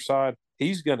back on the other side,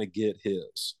 he's going to get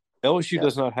his. LSU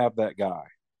does not have that guy.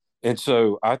 And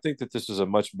so I think that this is a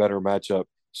much better matchup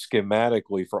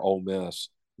schematically for Ole Miss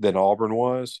than Auburn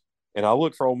was. And I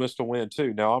look for Ole Miss to win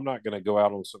too. Now, I'm not going to go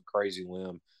out on some crazy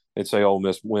limb and say Ole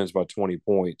Miss wins by 20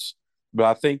 points. But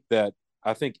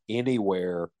I think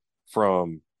anywhere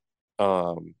from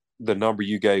the number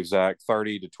you gave, Zach,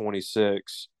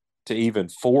 30-26 to even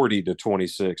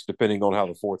 40-26, depending on how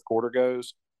the fourth quarter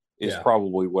goes, is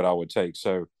probably what I would take.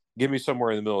 So give me somewhere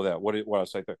in the middle of that. What I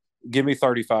say there? Give me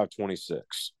 35-26.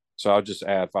 So I'll just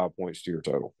add 5 points to your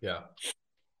total. Yeah.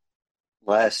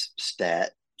 Last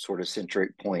stat, sort of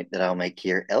centric point that I'll make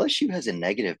here. LSU has a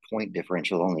negative point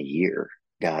differential on the year,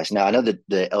 guys. Now, I know that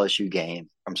the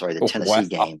Tennessee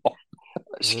game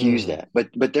skews that,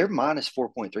 but they're minus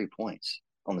 4.3 points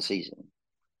on the season.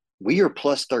 We are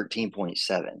plus 13.7.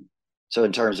 So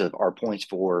in terms of our points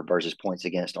for versus points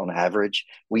against on average,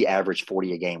 we average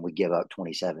 40 a game. We give up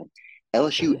 27.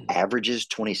 LSU averages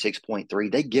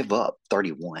 26.3. They give up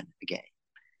 31 a game.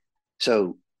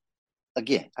 So,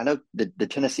 again, I know the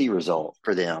Tennessee result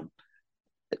for them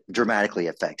dramatically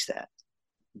affects that.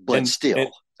 But still.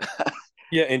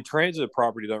 And transit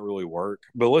property doesn't really work.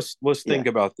 But let's think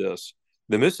about this.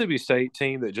 The Mississippi State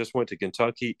team that just went to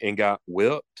Kentucky and got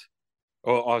whipped,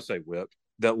 I'll say whipped,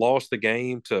 that lost the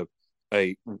game to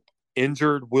a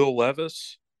injured Will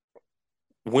Levis,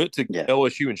 went to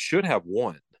LSU and should have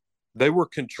won. They were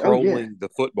controlling the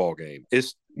football game.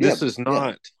 This is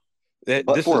not that.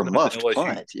 But this for is a not muffed LSU.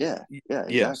 punt, exactly.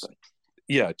 Yes.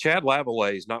 Yeah, Chad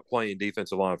Lavallee is not playing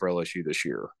defensive line for LSU this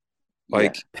year.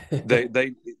 Like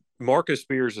they Marcus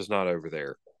Spears is not over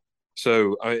there.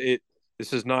 So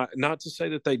This is not to say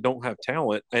that they don't have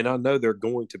talent, and I know they're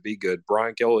going to be good.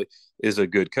 Brian Kelly is a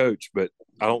good coach, but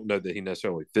I don't know that he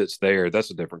necessarily fits there. That's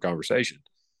a different conversation.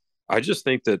 I just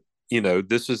think that,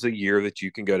 this is a year that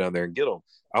you can go down there and get them.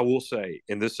 I will say,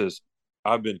 and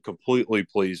I've been completely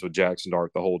pleased with Jackson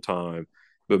Dart the whole time,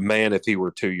 but man, if he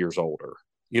were 2 years older,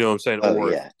 you know what I'm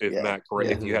saying?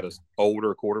 If you had an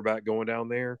older quarterback going down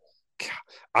there,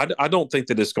 I don't think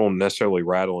that it's going to necessarily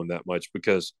rattle him that much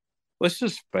because let's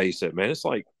just face it, man. It's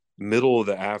like middle of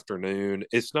the afternoon.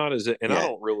 It's not I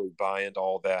don't really buy into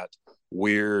all that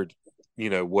weird,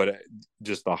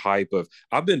 just the hype of.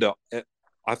 I've been to,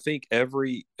 I think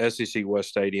every SEC West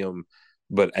stadium,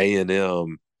 but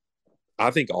A&M. I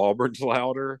think Auburn's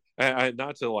louder.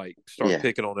 Not to start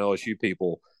picking on LSU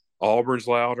people. Auburn's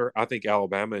louder. I think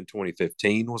Alabama in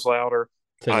 2015 was louder.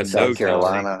 South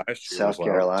Carolina in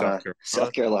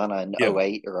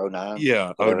 08 or 09.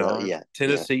 Yeah, 09. Yeah.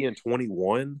 Tennessee in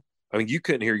 21. I mean, you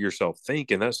couldn't hear yourself think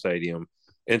in that stadium.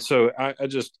 And so I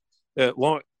just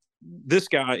this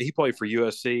guy, he played for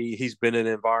USC. He's been in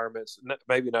environments,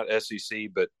 maybe not SEC,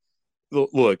 but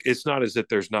look, it's not as if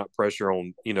there's not pressure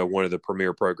on, one of the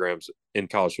premier programs in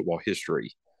college football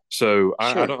history. So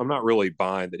sure. I'm not really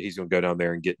buying that he's going to go down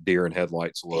there and get deer in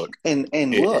headlights look. And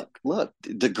look,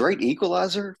 the great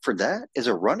equalizer for that is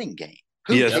a running game.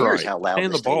 Who cares how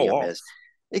loud the stadium is?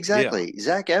 Exactly. Yeah.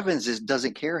 Zach Evans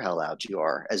doesn't care how loud you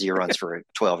are as he runs for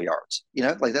 12 yards.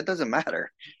 That doesn't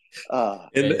matter.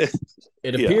 It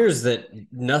appears that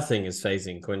nothing is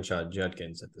phasing Quinshon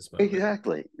Judkins at this moment.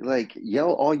 Exactly.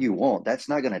 Yell all you want. That's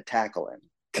not going to tackle him.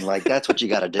 And that's what you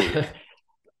got to do.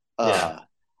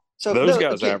 So those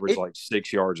guys average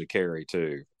 6 yards a carry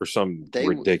too, or some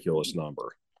ridiculous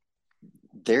number.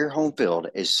 Their home field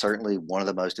is certainly one of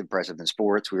the most impressive in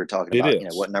sports. We were talking about,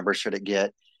 what number should it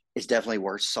get? It's definitely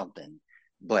worth something.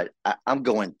 But I'm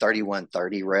going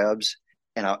 31-30 Rebs.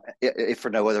 And if for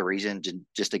no other reason,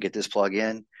 just to get this plug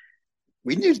in,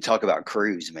 we need to talk about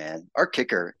Cruz, man. Our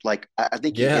kicker, I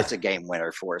think he hits a game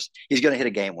winner for us. He's going to hit a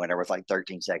game winner with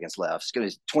 13 seconds left. It's going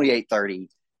to be 28-30.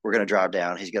 We're going to drive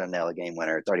down. He's going to nail a game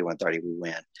winner. 31-30, we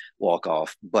win. Walk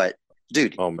off. But,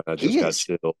 dude, oh, man, I just got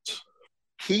chills.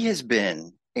 He has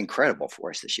been incredible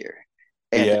for us this year.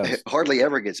 And hardly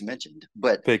ever gets mentioned.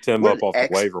 But picked him up off the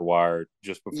waiver wire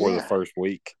just before the first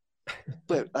week.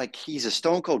 But he's a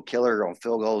stone cold killer on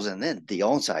field goals. And then the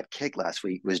onside kick last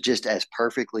week was just as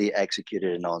perfectly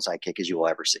executed an onside kick as you will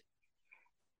ever see.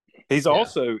 He's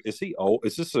also, is he old?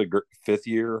 Is this a fifth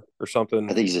year or something?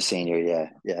 I think he's a senior.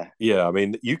 Yeah. Yeah. I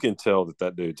mean, you can tell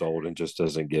that dude's old and just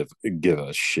doesn't give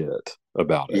a shit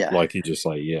about it. Yeah. He's just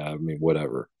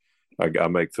whatever. I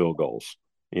make field goals.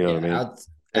 You know what I mean?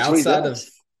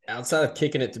 Outside of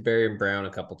kicking it to Barry Brown a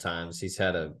couple times, he's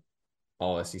had a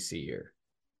all SEC year.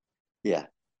 Yeah.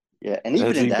 Yeah. And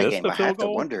even in that game, I have to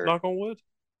wonder. Knock on wood.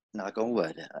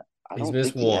 He's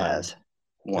missed one. He has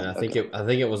one. I think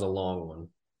it was a long one.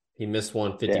 He missed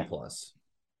one 50 plus.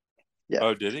 Yeah.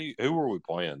 Oh, did he? Who were we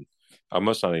playing? I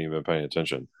must not even been paying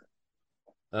attention.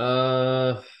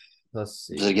 Let's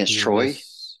see. Was it against Troy?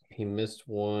 He missed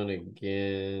one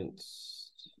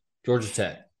against Georgia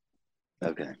Tech.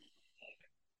 Okay.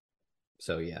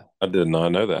 So yeah. I did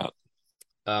not know that.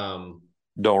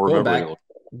 Don't remember.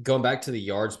 Going back to the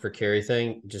yards per carry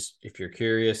thing, just if you're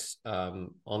curious,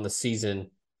 on the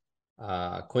season,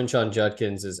 Quinshon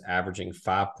Judkins is averaging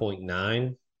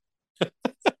 5.9.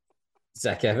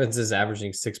 Zach Evans is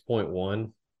averaging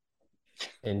 6.1,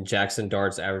 and Jackson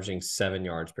Dart's averaging 7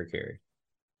 yards per carry.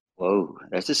 Whoa,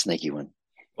 that's a sneaky one.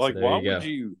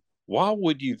 Why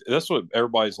would you? That's what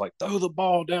everybody's like. Throw the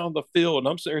ball down the field, and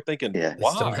I'm sitting there thinking,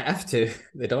 why? They don't have to.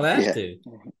 They don't have to.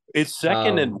 It's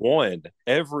 2nd and 1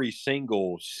 every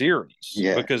single series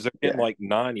because they're getting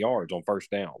 9 yards on first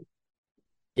down.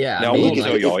 Yeah. Now, we'll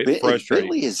tell y'all, it's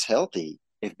frustrating.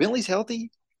 If Bentley's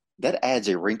healthy, that adds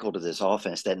a wrinkle to this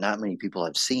offense that not many people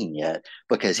have seen yet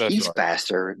because he's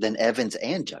faster than Evans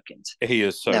and Judkins. He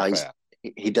is so fast.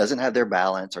 He doesn't have their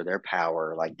balance or their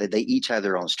power. They each have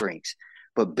their own strengths.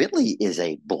 But Bentley is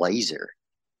a blazer.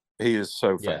 He is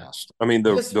so fast. I mean,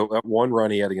 the one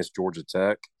run he had against Georgia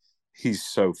Tech, he's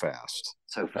so fast.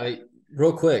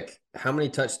 Real quick, how many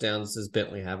touchdowns does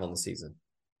Bentley have on the season?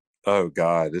 Oh,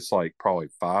 God. It's probably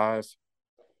 5.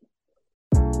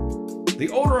 The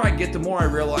older I get, the more I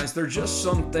realize there are just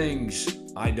some things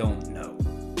I don't know.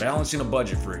 Balancing a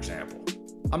budget, for example.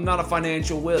 I'm not a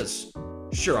financial whiz.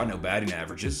 Sure, I know batting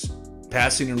averages,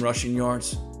 passing and rushing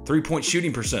yards, 3-point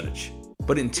shooting percentage.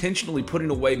 But intentionally putting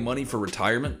away money for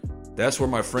retirement? That's where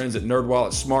my friends at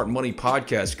NerdWallet's Smart Money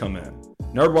Podcast come in.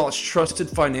 NerdWallet's trusted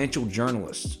financial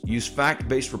journalists use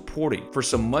fact-based reporting for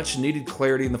some much-needed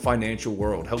clarity in the financial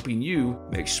world, helping you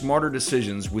make smarter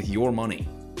decisions with your money.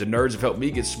 The nerds have helped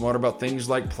me get smarter about things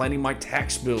like planning my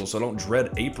tax bill so I don't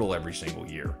dread April every single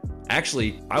year.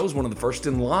 Actually, I was one of the first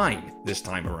in line this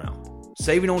time around.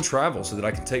 Saving on travel so that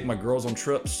I can take my girls on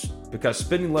trips, because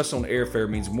spending less on airfare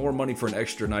means more money for an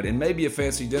extra night and maybe a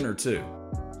fancy dinner too.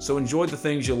 So enjoy the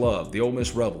things you love, the Ole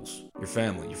Miss Rebels, your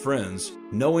family, your friends,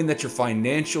 knowing that your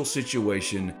financial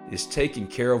situation is taken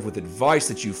care of with advice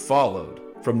that you followed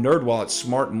from NerdWallet's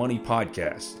Smart Money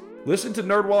Podcast. Listen to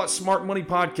NerdWallet's Smart Money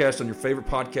Podcast on your favorite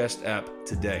podcast app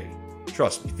today.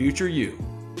 Trust me, future you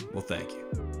will thank you.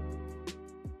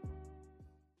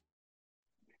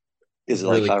 Is it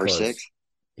like really 5 close. Or 6?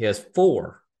 He has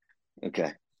 4.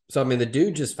 Okay. So, I mean, the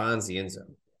dude just finds the end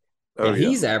zone. And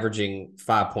he's averaging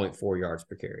 5.4 yards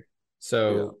per carry.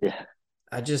 So yeah.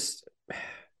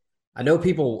 I know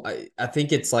people, I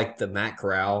think it's like the Matt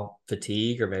Corral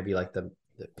fatigue, or maybe like the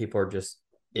people are just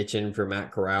itching for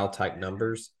Matt Corral type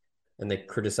numbers and they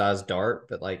criticize Dart,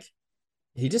 but like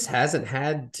he just hasn't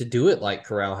had to do it like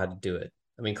Corral had to do it.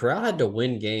 I mean, Corral had to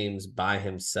win games by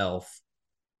himself.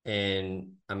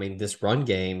 And I mean, this run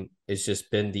game has just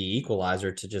been the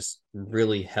equalizer to just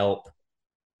really help,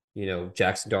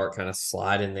 Jackson Dart kind of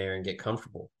slide in there and get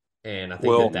comfortable. And I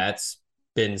think that's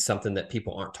been something that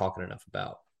people aren't talking enough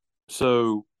about.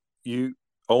 So you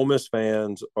Ole Miss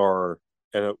fans are,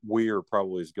 and we are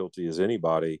probably as guilty as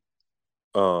anybody,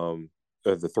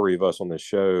 the three of us on this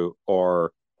show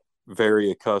are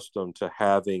very accustomed to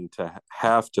having to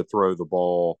have to throw the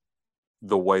ball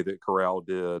the way that Corral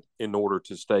did in order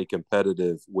to stay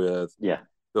competitive with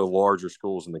the larger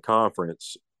schools in the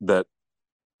conference that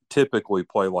typically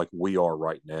play like we are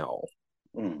right now.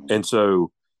 And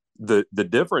so the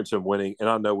difference in winning, and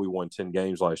I know we won 10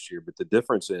 games last year, but the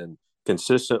difference in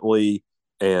consistently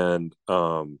and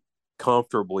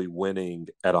comfortably winning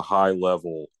at a high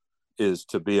level is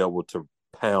to be able to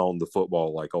pound the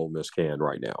football like Ole Miss can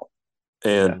right now.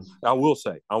 And I will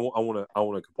say, I want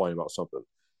to complain about something.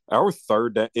 Our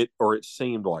third down, it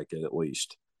seemed like it at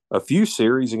least, a few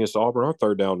series against Auburn, our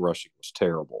third down rushing was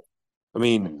terrible. I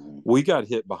mean, we got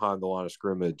hit behind the line of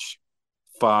scrimmage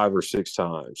 5 or 6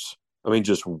 times. I mean,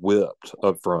 just whipped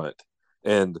up front.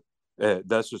 And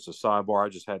that's just a sidebar. I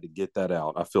just had to get that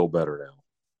out. I feel better now.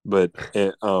 But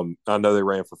I know they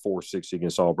ran for 460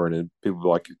 against Auburn, and people were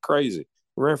like, "You're crazy."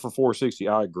 We ran for 460.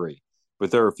 I agree.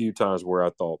 But there are a few times where I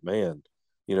thought, man,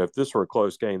 if this were a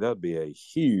close game, that'd be a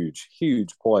huge,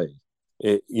 huge play.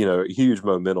 A huge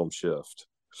momentum shift.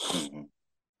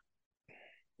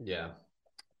 Yeah.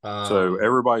 So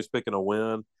everybody's picking a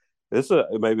win. This is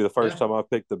maybe the first time I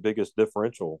picked the biggest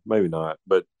differential. Maybe not,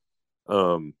 but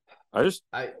I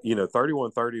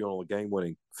 31-30 on a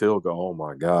game-winning field goal. Oh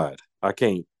my God, I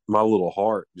can't. My little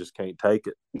heart just can't take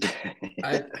it.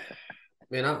 I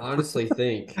honestly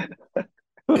think.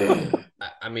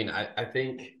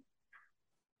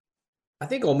 I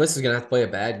think Ole Miss is going to have to play a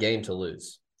bad game to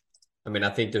lose. I mean,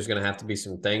 I think there's going to have to be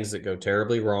some things that go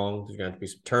terribly wrong. There's going to have to be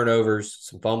some turnovers,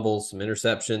 some fumbles, some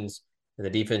interceptions, and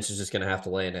the defense is just going to have to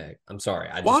lay an egg. I'm sorry.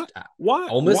 Why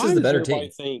Ole Miss is the better team. I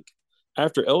think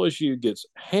after LSU gets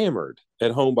hammered at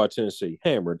home by Tennessee,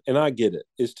 and I get it.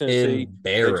 It's Tennessee.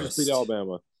 Embarrassed. They just beat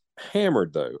Alabama.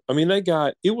 Hammered, though. I mean,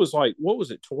 it was like, what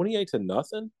was it,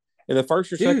 28-0 in the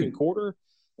first or second quarter?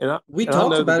 We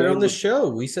talked about it on the show.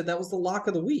 We said that was the lock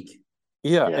of the week.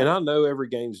 Yeah, and I know every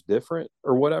game's different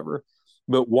or whatever,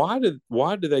 but why do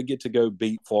they get to go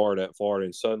beat Florida at Florida,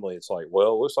 and suddenly it's like,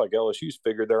 well, it looks like LSU's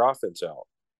figured their offense out.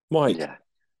 I'm like,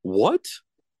 what?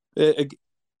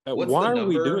 Why are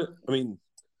we doing it? I mean,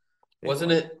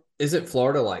 is it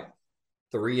Florida like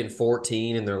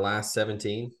 3-14 in their last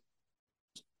 17?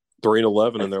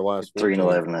 3-11 in their last 14.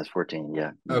 3-11, that's 14,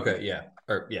 yeah. Okay,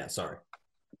 yeah. Sorry.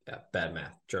 Yeah, bad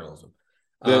math, journalism.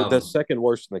 That's second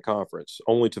worst in the conference,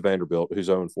 only to Vanderbilt, who's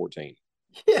 0-14.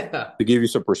 Yeah. To give you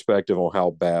some perspective on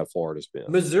how bad Florida's been.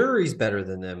 Missouri's better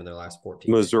than them in their last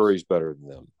 14. Missouri's better than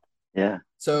them. Yeah.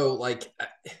 So, I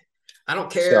don't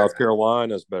care. South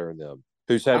Carolina's better than them,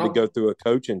 who's had to go through a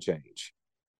coaching change.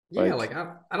 Yeah,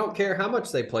 I don't care how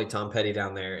much they play Tom Petty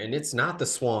down there, and it's not the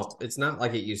swamp. It's not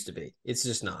like it used to be. It's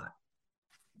just not.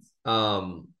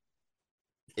 I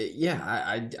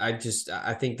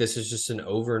think this is just an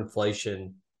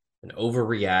overinflation, an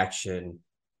overreaction,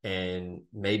 and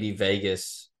maybe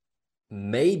Vegas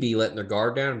maybe letting their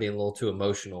guard down and being a little too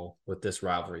emotional with this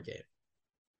rivalry game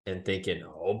and thinking,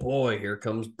 oh boy, here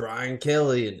comes Brian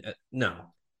Kelly. And no,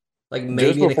 maybe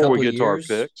just in a couple we get years,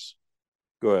 to our picks.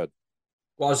 Go ahead.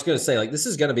 Well, I was just going to say, this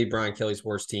is going to be Brian Kelly's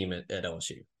worst team at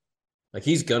LSU. Like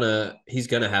he's gonna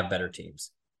have better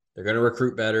teams. They're gonna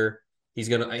recruit better. He's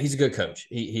a good coach.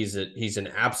 He's an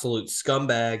absolute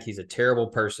scumbag. He's a terrible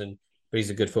person, but he's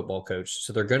a good football coach.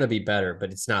 So they're gonna be better,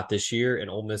 but it's not this year. And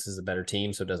Ole Miss is a better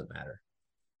team, so it doesn't matter.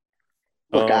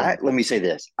 Look, let me say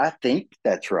this. I think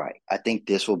that's right. I think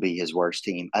this will be his worst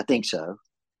team. I think so.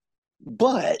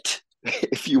 But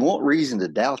if you want reason to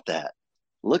doubt that,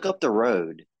 look up the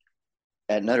road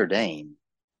at Notre Dame.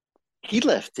 He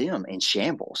left them in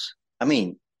shambles. I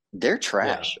mean, they're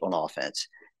trash on offense.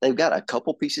 They've got a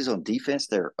couple pieces on defense.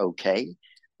 They're okay.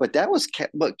 But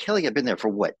but Kelly had been there for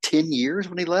what, 10 years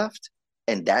when he left?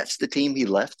 And that's the team he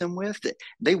left them with.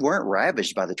 They weren't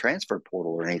ravaged by the transfer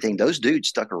portal or anything. Those dudes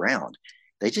stuck around.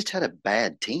 They just had a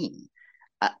bad team.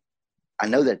 I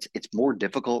know that it's more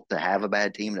difficult to have a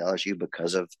bad team at LSU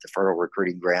because of the fertile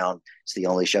recruiting ground. It's the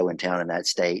only show in town in that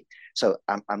state. So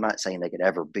I'm not saying they could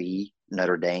ever be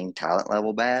Notre Dame talent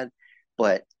level bad,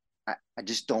 but I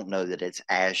just don't know that it's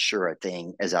as sure a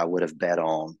thing as I would have bet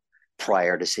on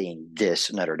prior to seeing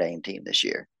this Notre Dame team this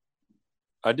year.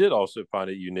 I did also find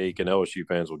it unique, and LSU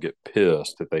fans will get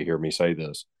pissed if they hear me say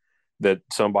this, that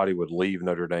somebody would leave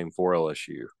Notre Dame for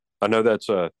LSU. I know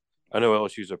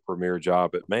LSU's a premier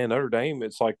job, but man, Notre Dame,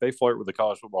 it's like they flirt with the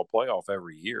college football playoff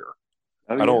every year.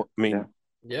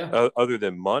 Other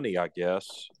than money, I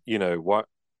guess,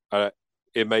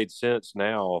 it made sense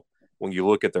now when you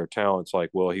look at their talent. It's like,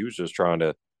 well, he was just trying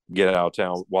to get out of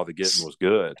town while the getting was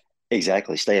good.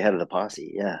 Exactly. Stay ahead of the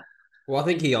posse. Yeah. Well, I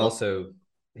think he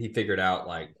figured out,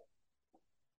 like,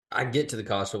 I get to the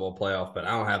college football playoff, but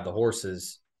I don't have the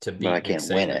horses to beat. But I can't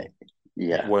win it.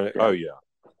 Yeah. Oh, yeah.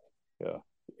 Yeah.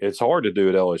 It's hard to do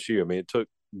at LSU. I mean, it took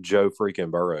Joe freaking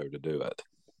Burrow to do it.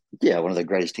 Yeah, one of the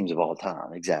greatest teams of all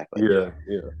time. Exactly. Yeah.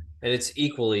 And it's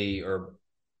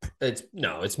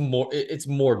it's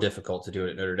more difficult to do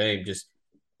it at Notre Dame.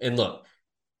 And look,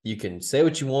 you can say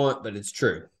what you want, but it's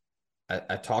true.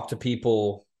 I talk to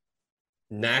people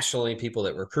nationally, people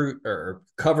that recruit or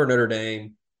cover Notre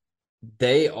Dame.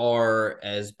 They are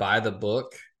as by the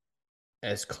book,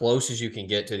 as close as you can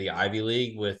get to the Ivy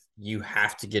League with you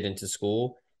have to get into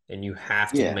school and you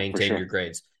have to maintain your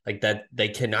grades. Like that, they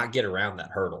cannot get around that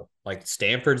hurdle. Like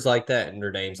Stanford's like that and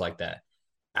Notre Dame's like that.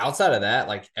 Outside of that,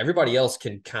 like everybody else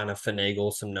can kind of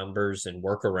finagle some numbers and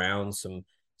work around some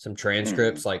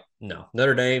transcripts. Like, no,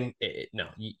 Notre Dame, no,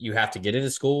 you have to get into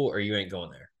school or you ain't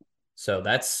going there. So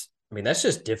that's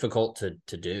just difficult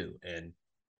to do. And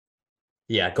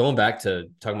yeah, going back to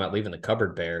talking about leaving the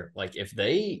cupboard bare, like if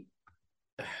they,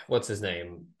 what's his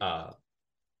name?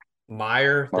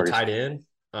 Meyer, the tight end.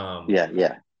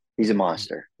 Yeah. He's a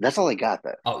monster. That's all they got,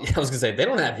 though. Oh, yeah, I was going to say, if they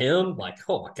don't have him, like,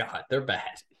 oh, my God, they're bad.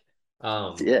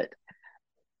 That's it.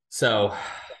 So,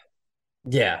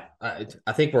 yeah, I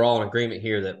think we're all in agreement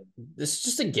here that this is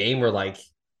just a game where, like,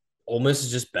 Ole Miss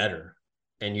is just better.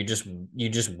 And you just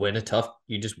win a tough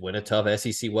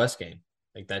SEC West game.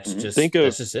 Like, that's just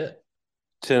it.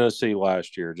 Tennessee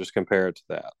last year, just compare it to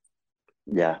that.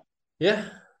 Yeah. Yeah.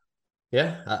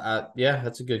 Yeah.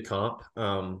 That's a good comp.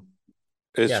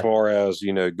 Far as,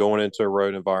 going into a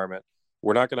road environment,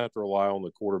 we're not going to have to rely on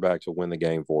the quarterback to win the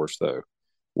game for us, though.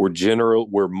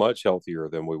 We're much healthier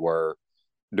than we were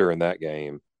during that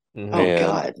game. Mm-hmm. Oh,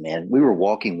 God, man. We were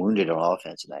walking wounded on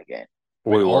offense in that game.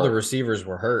 All the receivers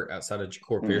were hurt outside of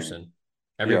Ja'Cory Pearson.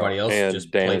 Everybody else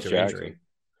just played through injury.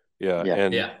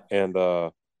 And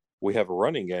we have a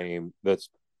running game that's,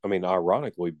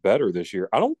 ironically better this year.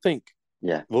 I don't think,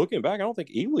 looking back, I don't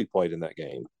think Ely played in that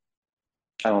game.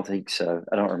 I don't think so.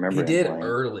 I don't remember. He did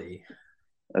early.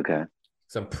 Okay.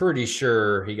 So I'm pretty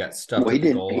sure he got stuck at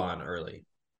the goal line early.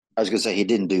 I was going to say he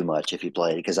didn't do much if he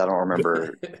played because I don't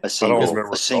remember a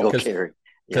single carry.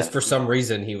 Because for some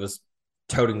reason he was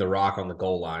toting the rock on the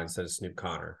goal line instead of Snoop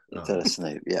Connor. Instead of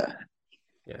Snoop, yeah.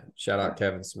 Yeah. Shout out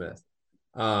Kevin Smith.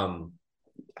 I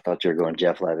thought you were going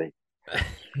Jeff Levy.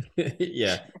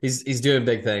 Yeah, he's doing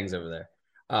big things over there.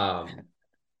 All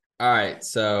right,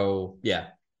 so yeah,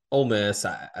 Ole Miss.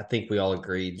 I think we all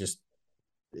agree.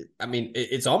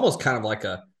 It's almost kind of like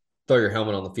a throw your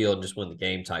helmet on the field and just win the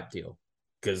game type deal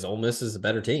because Ole Miss is a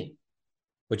better team,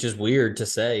 which is weird to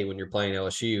say when you're playing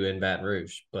LSU in Baton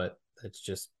Rouge, but it's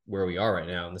just where we are right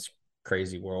now in this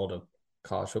crazy world of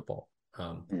college football.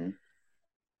 All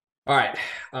right,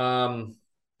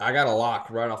 I got a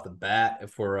lock right off the bat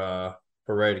if we're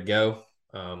ready to go.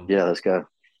 Let's go.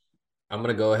 I'm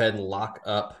going to go ahead and lock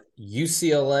up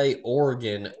UCLA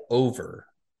Oregon over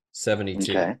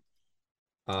 72. Okay.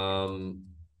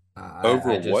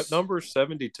 What number?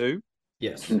 72?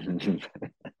 Yes.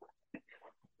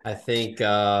 I think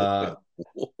I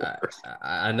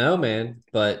know, man.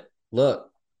 But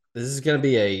look, this is going to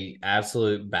be a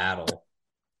absolute battle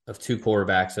of two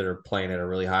quarterbacks that are playing at a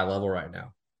really high level right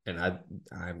now. And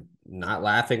I'm not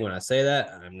laughing when I say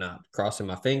that. I'm not crossing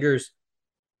my fingers.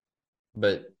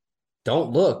 But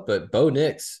don't look, but Bo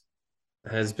Nix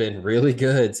has been really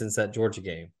good since that Georgia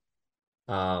game.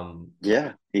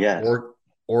 Yeah.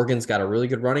 Oregon's got a really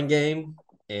good running game,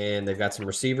 and they've got some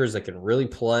receivers that can really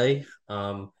play.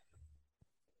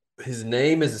 His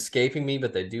name is escaping me,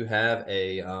 but they do have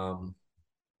a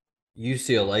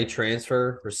UCLA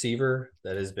transfer receiver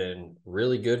that has been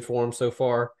really good for him so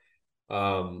far.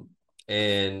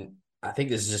 And I think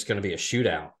this is just going to be a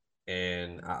shootout.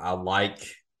 And I like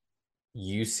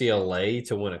UCLA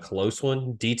to win a close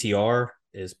one. DTR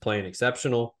is playing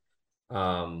exceptional.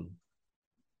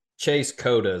 Chase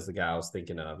Cota is the guy I was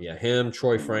thinking of. Yeah, him,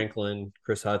 Troy Franklin,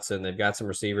 Chris Hudson. They've got some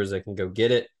receivers that can go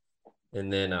get it.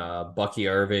 And then Bucky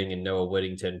Irving and Noah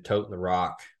Whittington toting the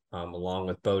rock along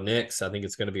with Bo Nix. I think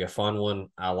it's going to be a fun one.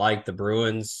 I like the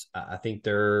Bruins. I think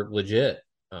they're legit.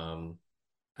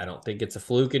 I don't think it's a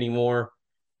fluke anymore.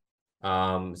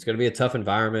 It's going to be a tough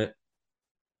environment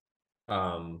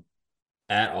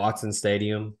at Autzen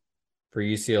Stadium for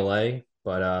UCLA.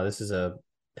 But this is a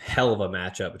hell of a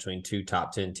matchup between two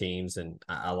top 10 teams. And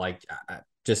I like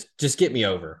just get me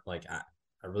over. Like, I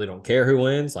really don't care who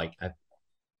wins. Like,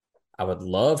 I would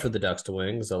love for the Ducks to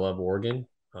win because I love Oregon.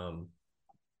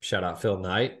 Shout out Phil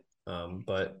Knight.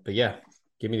 But yeah,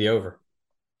 give me the over.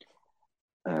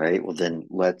 All right. Well, then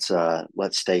let's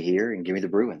stay here and give me the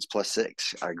Bruins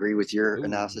 +6. I agree with your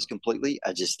analysis completely.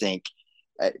 I just think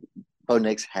Bo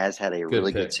Nix has had a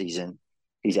really good season.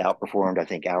 He's outperformed, I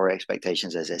think, our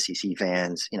expectations as SEC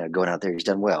fans. Going out there, he's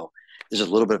done well. There's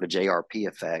a little bit of a JRP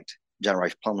effect, John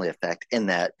Rice Plumlee effect, in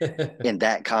that in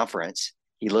that conference.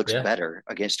 He looks better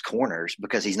against corners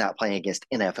because he's not playing against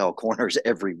NFL corners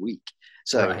every week.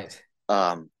 So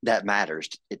that matters,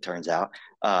 it turns out.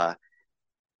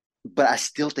 But I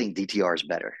still think DTR is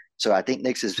better. So I think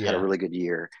Nix has had a really good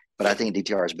year, but I think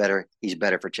DTR is better. He's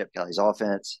better for Chip Kelly's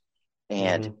offense.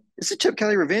 And it's a Chip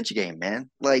Kelly revenge game, man.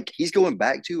 Like, he's going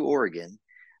back to Oregon,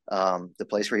 the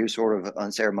place where he was sort of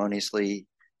unceremoniously,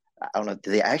 I don't know,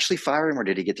 did they actually fire him or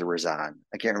did he get to resign?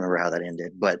 I can't remember how that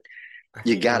ended, but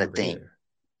you got to think.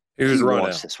 He was run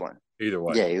out. This one. Either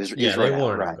way. Yeah, he was run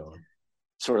out, right.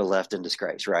 Sort of left in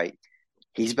disgrace, right?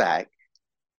 He's back.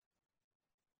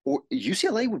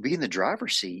 UCLA would be in the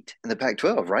driver's seat in the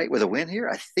Pac-12, right? With a win here.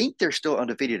 I think they're still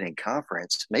undefeated in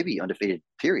conference, maybe undefeated,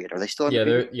 period. Are they still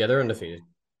undefeated? They're undefeated.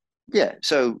 Yeah,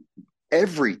 so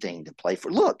everything to play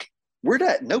for. Look,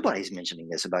 nobody's mentioning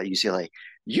this about UCLA.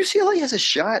 UCLA has a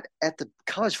shot at the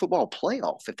college football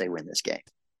playoff if they win this game.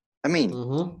 I mean,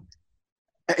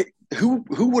 who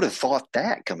would have thought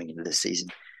that coming into this season?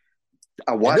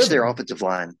 I watched their offensive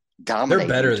line dominate.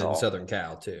 They're better Utah. than Southern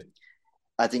Cal, too.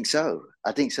 I think so.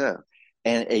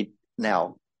 And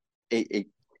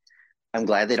I'm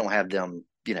glad they don't have them,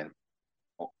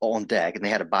 on deck. And they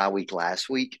had a bye week last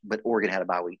week, but Oregon had a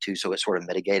bye week too, so it sort of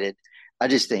mitigated. I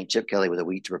just think Chip Kelly with a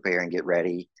week to prepare and get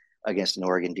ready against an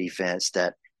Oregon defense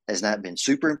that has not been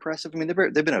super impressive. I mean,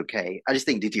 they've been okay. I just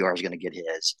think DTR is going to get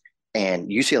his. And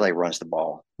UCLA runs the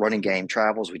ball. Running game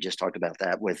travels. We just talked about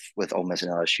that with Ole Miss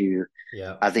and LSU.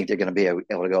 Yeah, I think they're going to be able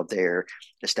to go up there,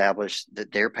 establish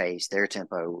their pace, their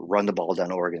tempo, run the ball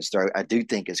down Oregon's throat. I do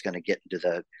think it's going to get into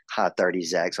the high 30s,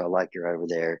 Zach. So I like you're over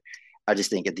there. I just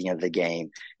think at the end of the game,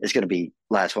 it's going to be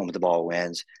last one with the ball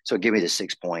wins. So give me the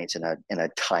 6 points in a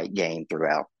tight game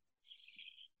throughout.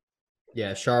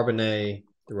 Yeah, Charbonnet,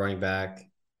 the running back,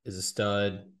 is a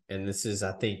stud. And this is,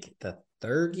 I think, the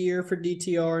third year for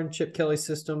DTR in Chip Kelly's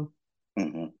system.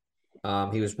 He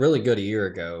was really good a year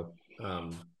ago.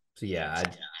 So yeah,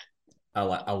 I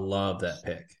love that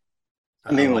pick.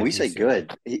 I mean, when we say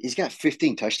good, he's got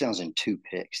 15 touchdowns and 2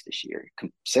 picks this year,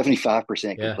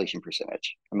 75% completion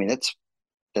percentage. I mean,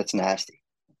 that's nasty.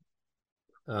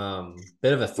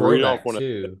 Bit of a throwback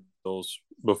too.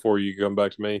 Before you come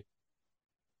back to me,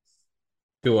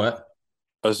 do what?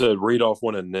 I said read off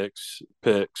one of Nick's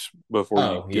picks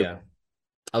before you. Yeah.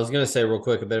 I was going to say real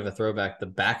quick, a bit of a throwback. The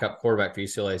backup quarterback for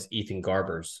UCLA is Ethan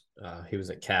Garbers. He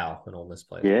was at Cal and Ole Miss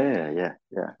played. Yeah.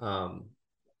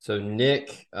 So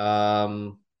Nick,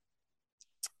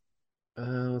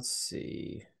 let's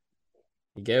see.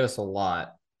 He gave us a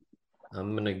lot.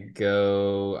 I'm going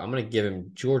to give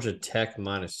him Georgia Tech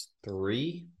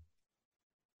 -3.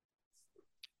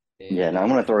 Yeah, and I'm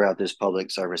going to throw out this public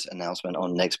service announcement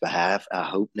on Nick's behalf. I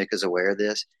hope Nick is aware of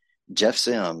this. Jeff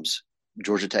Sims,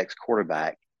 Georgia Tech's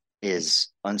quarterback, is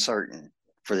uncertain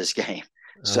for this game.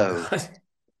 So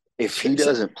if he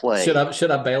doesn't play, should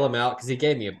I bail him out? Because he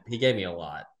gave me a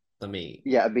lot. I mean,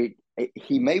 Yeah, I mean,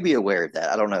 he may be aware of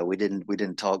that. I don't know. We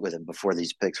didn't talk with him before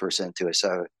these picks were sent to us.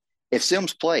 So if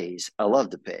Sims plays, I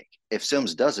love the pick. If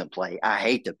Sims doesn't play, I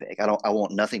hate the pick. I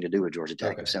want nothing to do with Georgia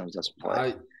Tech okay. if Sims doesn't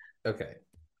play. Okay.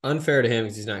 Unfair to him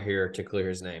because he's not here to clear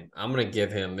his name. I'm going to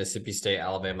give him Mississippi State,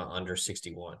 Alabama under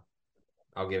 61.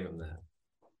 I'll give him that.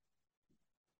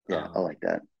 Yeah, I like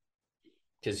that.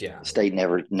 Because State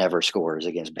never scores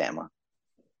against Bama.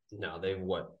 No, they've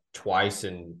twice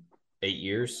in 8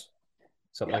 years,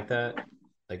 something like that.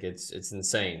 Like it's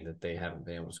insane that they haven't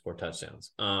been able to score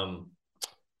touchdowns.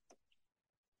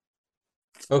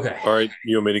 Okay. All right,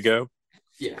 you want me to go?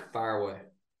 Yeah, fire away.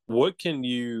 What can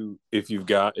you, if you've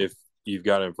got it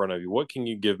in front of you, what can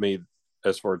you give me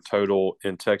as for total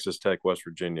in Texas Tech, West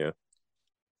Virginia?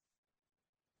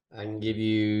 I can give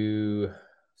you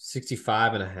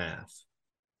 65.5.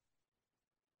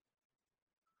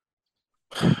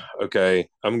 Okay,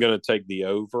 I'm going to take the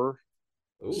over.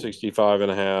 Ooh.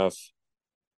 65.5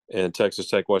 and Texas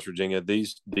Tech, West Virginia.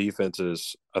 These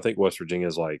defenses, I think West Virginia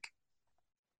is like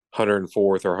 104th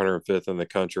or 105th in the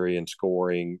country in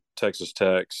scoring. Texas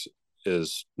Tech's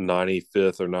is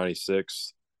 95th or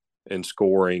 96th in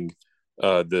scoring.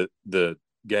 The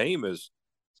game is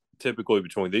typically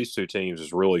between these two teams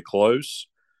is really close.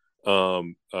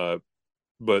 But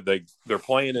they're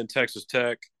playing in Texas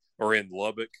Tech or in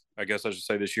Lubbock, I guess I should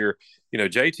say this year.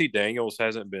 JT Daniels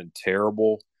hasn't been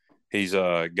terrible. He's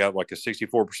got like a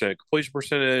 64% completion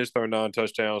percentage, throwing 9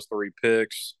 touchdowns, 3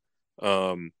 picks.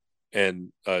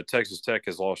 And Texas Tech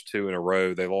has lost 2 in a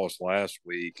row. They lost last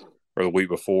week or the week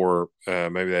before.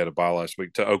 Maybe they had a bye last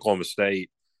week to Oklahoma State.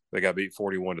 They got beat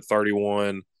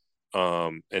 41-31.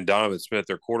 And Donovan Smith,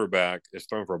 their quarterback, is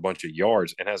thrown for a bunch of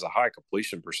yards and has a high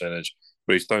completion percentage,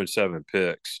 but he's thrown 7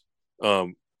 picks.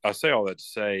 I say all that to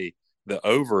say the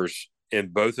overs in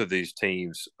both of these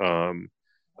teams'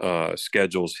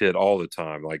 schedules hit all the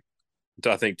time. Like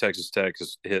I think Texas Tech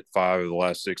has hit 5 of the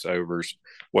last 6 overs.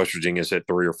 West Virginia's hit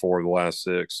 3 or 4 of the last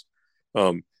 6.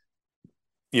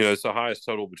 It's the highest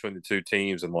total between the two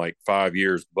teams in like 5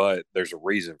 years, but there's a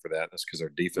reason for that. That's because their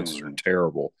defenses are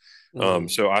terrible.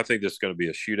 So I think this is going to be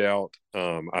a shootout.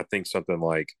 I think something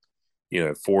like,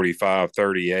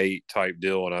 45-38 type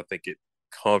deal, and I think it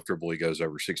comfortably goes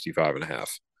over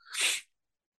 65.5.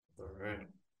 All right.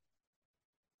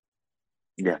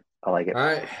 Yeah, I like it. All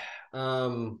right.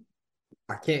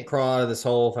 I can't crawl out of this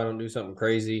hole if I don't do something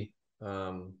crazy. So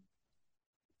I'm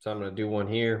going to do one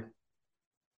here.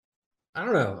 I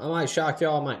don't know. I might shock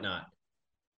y'all. I might not.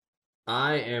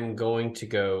 I am going to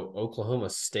go Oklahoma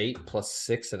State plus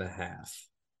 6.5.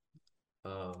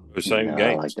 The same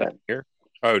game. I like that. Here.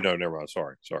 Oh no, never mind.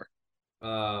 Sorry.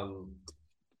 Man,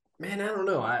 I don't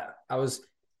know. I was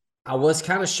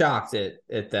kind of shocked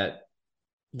at that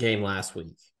game last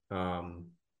week.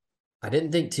 I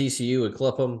didn't think TCU would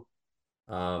clip them.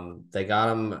 They got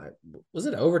them. Was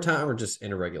it overtime or just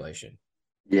in a regulation?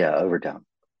 Yeah, overtime.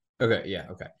 Okay. Yeah.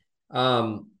 Okay.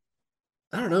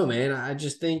 I don't know, man. I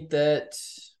just think that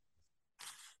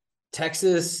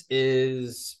Texas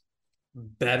is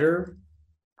better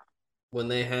when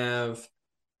they have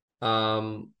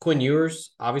Quinn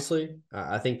Ewers, obviously.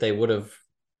 I think they would have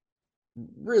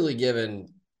really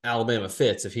given Alabama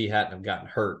fits if he hadn't have gotten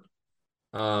hurt.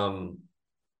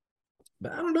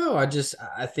 But I don't know.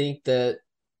 I think that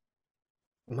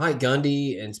Mike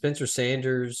Gundy and Spencer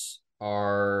Sanders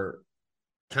are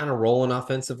kind of rolling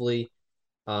offensively.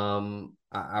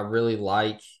 I really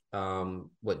like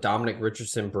what Dominic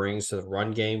Richardson brings to the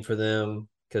run game for them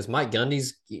because Mike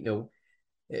Gundy's,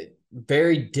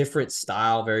 very different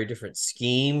style, very different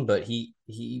scheme, but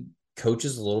he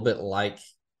coaches a little bit like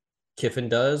Kiffin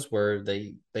does, where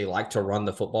they like to run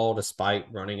the football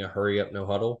despite running a hurry up, no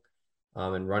huddle,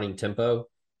 and running tempo.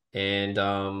 And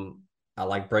I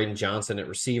like Braden Johnson at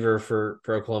receiver for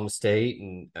Oklahoma State.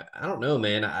 And I don't know,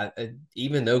 man. I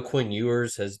even though Quinn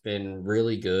Ewers has been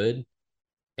really good,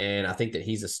 and I think that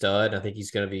he's a stud, I think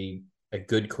he's going to be a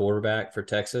good quarterback for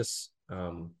Texas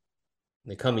in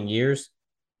the coming years.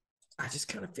 I just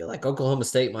kind of feel like Oklahoma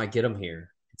State might get them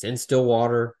here. It's in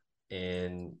Stillwater,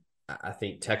 and I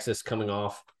think Texas coming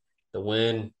off the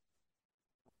win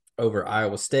over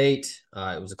Iowa State.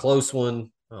 It was a close one.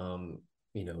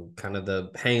 Kind of the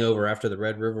hangover after the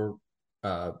Red River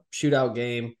shootout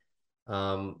game.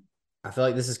 I feel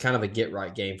like this is kind of a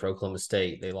get-right game for Oklahoma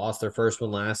State. They lost their first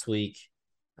one last week.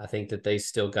 I think that they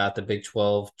still got the Big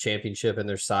 12 championship in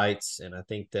their sights, and I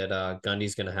think that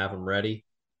Gundy's going to have them ready.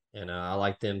 And I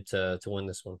like them to win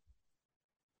this one.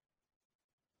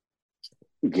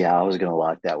 Yeah, I was going to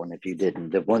lock that one if you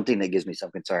didn't. The one thing that gives me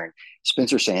some concern,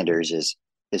 Spencer Sanders is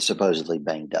supposedly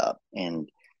banged up, and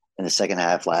in the second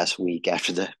half last week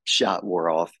after the shot wore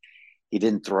off. He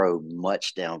didn't throw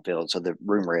much downfield. So the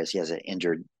rumor is he has an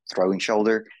injured throwing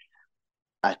shoulder.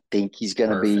 I think he's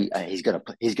going to be. He's going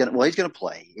to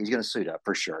play. He's going to suit up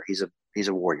for sure. He's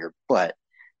a warrior, but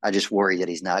I just worry that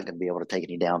he's not going to be able to take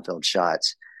any downfield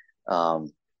shots.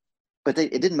 But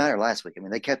it didn't matter last week. I mean,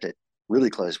 they kept it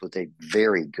really close with a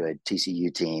very good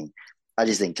TCU team. I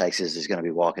just think Texas is going to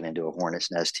be walking into a hornet's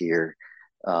nest here.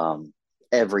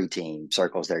 Every team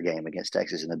circles their game against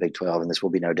Texas in the Big 12, and this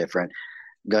will be no different.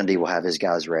 Gundy will have his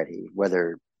guys ready,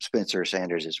 whether Spencer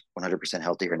Sanders is 100%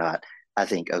 healthy or not. I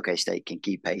think OK State can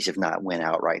keep pace, if not win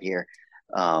outright here.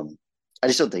 I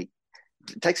just don't think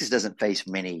Texas doesn't face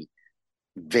many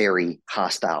very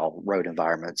hostile road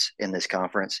environments in this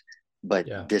conference,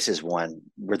 but this is one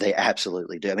where they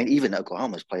absolutely do. I mean, even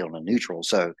Oklahoma's played on a neutral.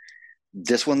 So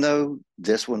this one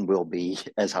will be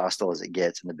as hostile as it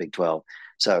gets in the Big 12.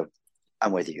 So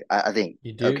I'm with you. I think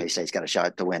OK State's got a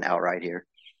shot to win outright here.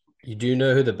 You do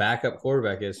know who the backup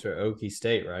quarterback is for OK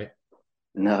State, right?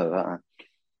 No.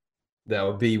 That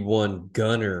would be one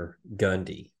Gunner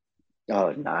Gundy.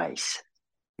 Oh, nice!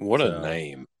 What a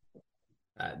name.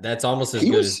 That's almost as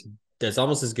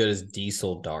good as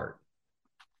Diesel Dart.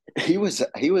 He was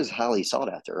highly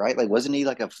sought after, right? Like, wasn't he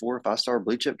like a 4 or 5 star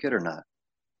blue chip kid or not?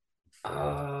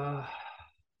 I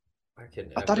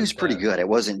thought he was pretty good. It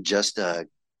wasn't just a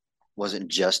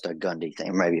Gundy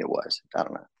thing. Maybe it was. I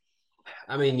don't know.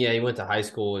 I mean, yeah, he went to high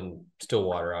school in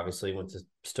Stillwater. Obviously, he went to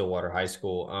Stillwater High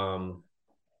School.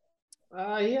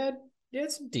 He had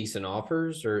some decent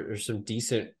offers or some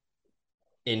decent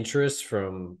interest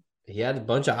from. He had a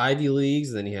bunch of Ivy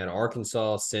Leagues. Then he had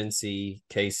Arkansas, Cincy,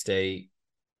 K-State.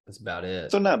 That's about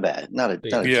it. So not bad.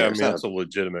 It's a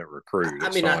legitimate recruit.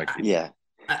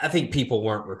 I think people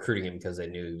weren't recruiting him because they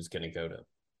knew he was going to go to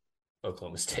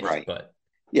Oklahoma State. Right. But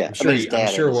yeah, I'm sure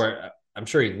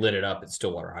he lit it up at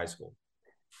Stillwater High School.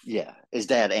 Yeah, his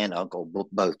dad and uncle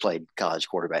both played college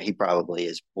quarterback. He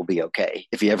probably will be okay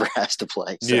if he ever has to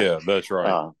play. So, yeah, that's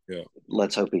right.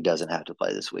 Let's hope he doesn't have to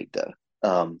play this week,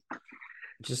 though.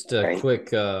 Just a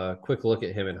quick look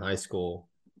at him in high school,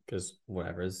 because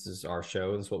whatever, this is our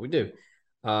show. This is what we do.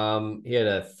 He had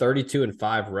a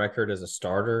 32-5 record as a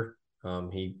starter.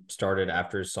 He started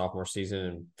after his sophomore season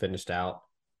and finished out.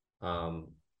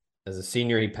 As a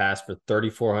senior, he passed for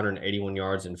 3,481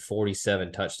 yards and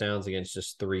 47 touchdowns against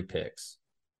just 3 picks.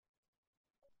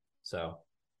 So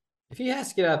if he has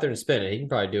to get out there and spin it, he can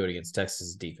probably do it against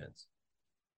Texas' defense.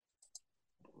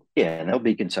 Yeah, and they'll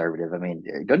be conservative. I mean,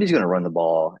 Gundy's going to run the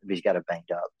ball if he's got a banged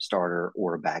up starter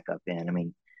or a backup in. I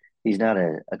mean, he's not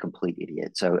a complete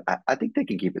idiot. So I think they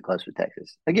can keep it close with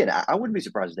Texas. Again, I wouldn't be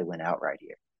surprised if they went outright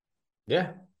here.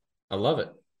 Yeah, I love it.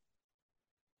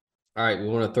 All right, we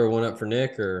want to throw one up for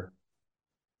Nick, or?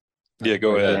 Yeah,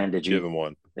 go ahead. Give him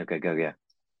one. Okay, go, yeah.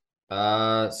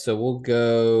 So we'll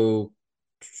go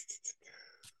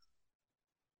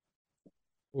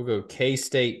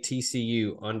K-State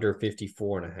TCU under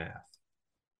 54.5.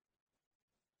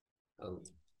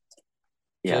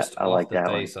 Yeah, I like that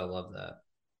one. I love that.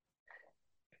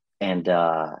 And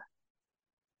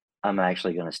I'm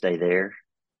actually going to stay there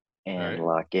and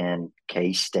lock in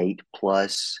K-State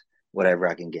plus whatever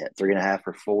I can get. 3.5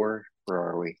 or 4. Where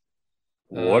are we?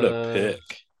 What a pick.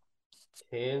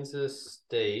 Kansas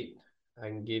State, I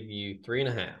can give you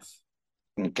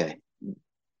 3.5. Okay.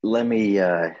 Let me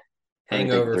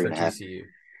hangover for TCU.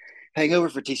 Hangover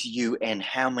for TCU, and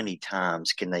how many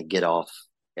times can they get off?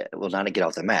 Well, not to get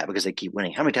off the mat because they keep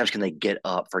winning. How many times can they get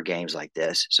up for games like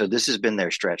this? So this has been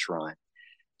their stretch run.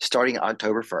 Starting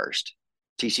October 1st,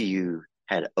 TCU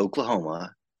had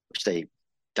Oklahoma, which they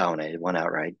dominated, won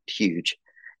outright, huge.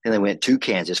 Then they went to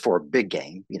Kansas for a big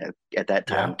game. You know, at that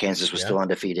time, Kansas was still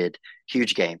undefeated.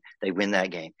 Huge game. They win that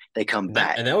game. They come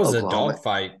back. And that was Oklahoma. A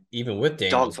dogfight, even with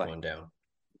Daniels going down.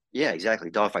 Yeah,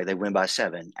 exactly. Dogfight. They win by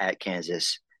 7 at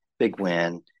Kansas. Big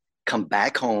win. Come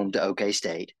back home to OK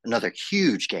State. Another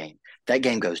huge game. That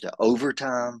game goes to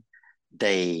overtime.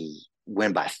 They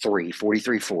win by 3,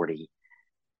 43-40.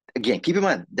 Again, keep in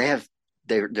mind, there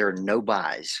are no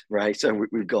buys, right? So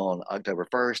we've gone October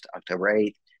 1st, October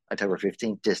 8th, October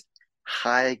 15th, just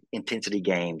high intensity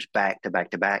games back to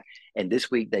back to back. And this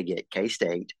week they get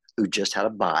K-State, who just had a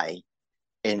bye.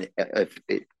 And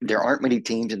there aren't many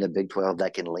teams in the Big 12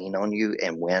 that can lean on you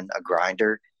and win a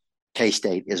grinder.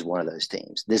 K-State is one of those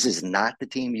teams. This is not the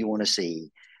team you want to see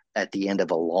at the end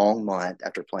of a long month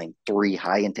after playing 3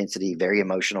 high intensity, very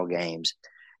emotional games.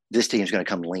 This team's going to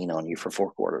come lean on you for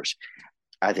 4 quarters.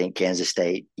 I think Kansas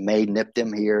State may nip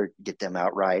them here, get them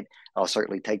outright. I'll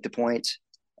certainly take the points.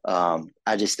 I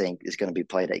just think it's going to be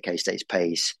played at K-State's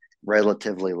pace,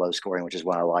 relatively low scoring, which is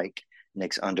why I like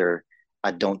Nick's under.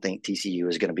 I don't think TCU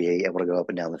is going to be able to go up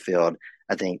and down the field.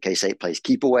 I think K-State plays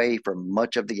keep away for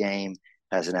much of the game,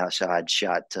 has an outside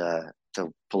shot to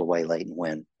pull away late and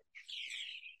win.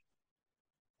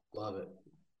 Love it.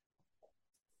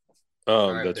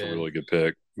 Right, that's Ben. a really good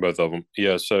pick, both of them.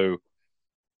 Yeah, so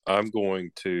I'm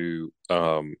going to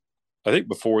I think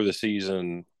before the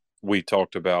season we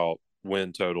talked about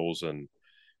win totals, and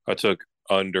I took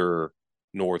under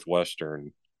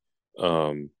Northwestern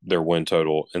their win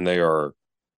total, and they are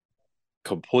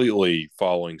completely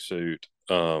following suit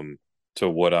to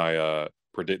what I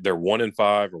predict. They're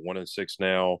 1-5 or 1-6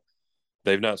 now.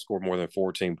 They've not scored more than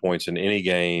 14 points in any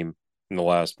game in the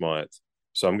last month.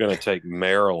 So I'm going to take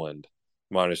Maryland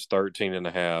minus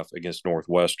 13.5 against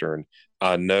Northwestern.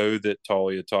 I know that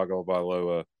Talia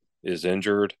Tagovailoa is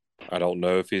injured. I don't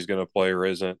know if he's going to play or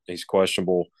isn't. He's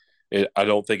questionable. I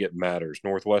don't think it matters.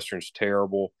 Northwestern's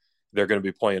terrible. They're going to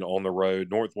be playing on the road.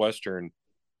 Northwestern,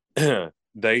 they're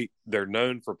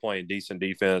known for playing decent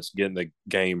defense, getting the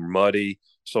game muddy,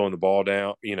 slowing the ball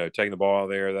down, taking the ball out of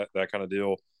there, that kind of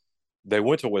deal. They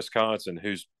went to Wisconsin,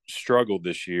 who's struggled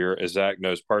this year, as Zach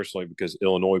knows personally, because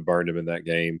Illinois burned him in that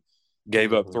game.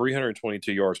 Gave up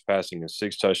 322 yards passing and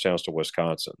 6 touchdowns to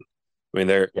Wisconsin. I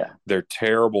mean, they're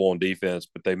terrible on defense,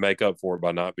 but they make up for it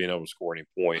by not being able to score any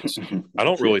points. I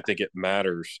don't really think it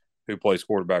matters who plays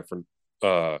quarterback for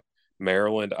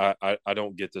Maryland. I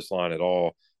don't get this line at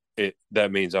all.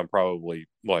 That means I'm probably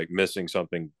like missing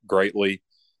something greatly,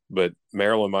 but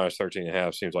Maryland minus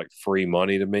 13.5 seems like free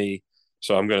money to me.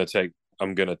 So I'm gonna take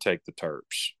the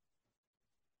Terps.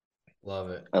 Love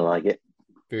it. I like it.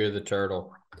 Fear the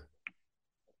turtle.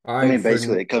 All I right, mean,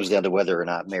 basically, it comes down to whether or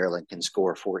not Maryland can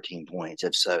score 14 points.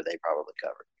 If so, they probably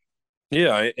cover.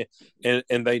 Yeah,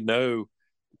 and they know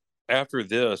after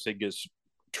this it gets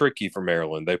tricky for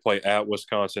Maryland. They play at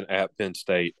Wisconsin, at Penn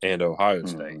State, and Ohio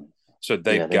State. So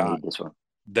they need this one.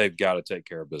 They've got to take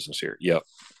care of business here. Yep.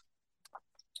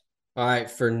 All right,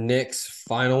 for Nick's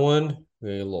final one, we're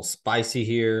gonna get a little spicy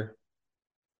here.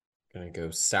 Gonna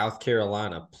go South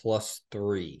Carolina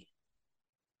 +3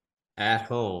 at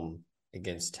home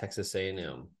against Texas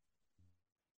A&M.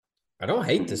 I don't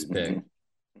hate this pick.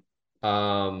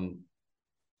 I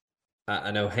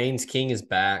know Haynes King is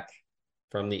back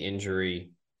from the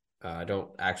injury. I don't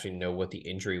actually know what the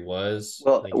injury was.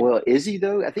 Well, is he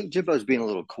though? I think Jimbo's being a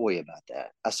little coy about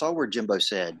that. I saw where Jimbo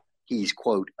said he's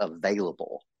quote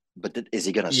available, but is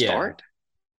he going to start?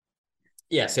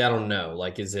 Yeah, see, I don't know.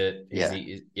 Like, is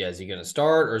he going to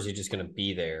start or is he just going to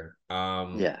be there?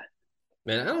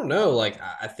 Man, I don't know. Like,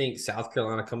 I think South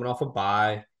Carolina coming off a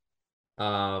bye,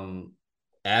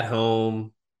 at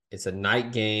home, it's a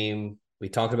night game. We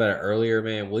talked about it earlier,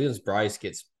 man. Williams-Brice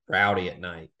gets rowdy at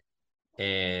night,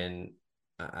 and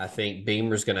I think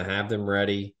Beamer's going to have them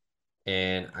ready.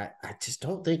 And I just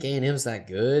don't think A&M's that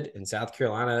good. And South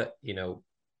Carolina,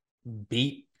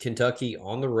 beat Kentucky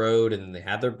on the road, and then they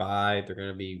had their bye. They're going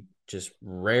to be just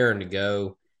raring to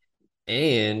go.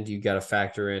 And you got to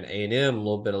factor in A&M, a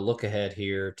little bit of look ahead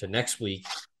here to next week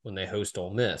when they host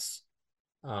Ole Miss.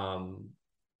 So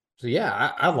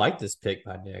yeah, I like this pick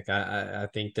by Nick. I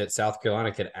think that South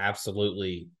Carolina could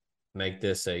absolutely make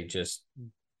this a just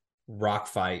rock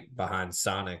fight behind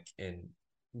Sonic and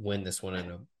win this one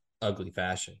in an ugly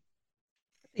fashion.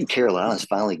 I think Carolina's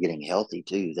finally getting healthy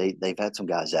too. They've had some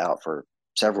guys out for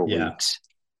several weeks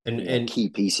and key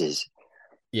pieces.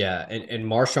 Yeah, and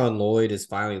Marshawn Lloyd is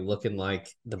finally looking like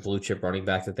the blue chip running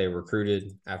back that they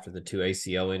recruited after the 2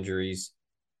 ACL injuries.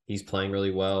 He's playing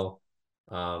really well.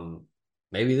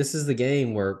 Maybe this is the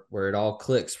game where it all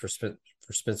clicks for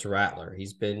Spencer Rattler.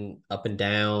 He's been up and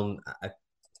down.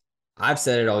 I've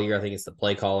said it all year. I think it's the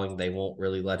play calling. They won't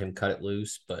really let him cut it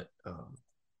loose. But,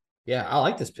 yeah, I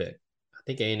like this pick. I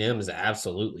think A&M is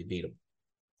absolutely beatable.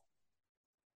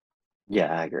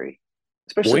 Yeah, I agree.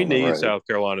 We need South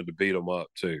Carolina to beat them up,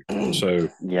 too. So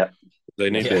they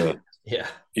need to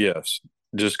 – yes,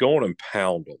 just go on and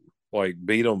pound them. Like,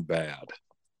 beat them bad.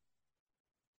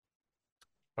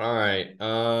 All right.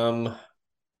 All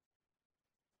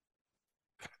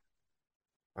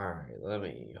right, let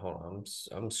me hold on.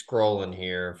 I'm scrolling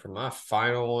here for my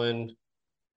final one.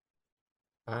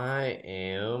 I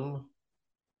am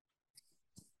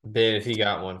Ben. If you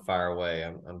got one, fire away.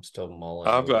 I'm still mulling.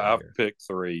 I've picked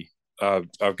 3.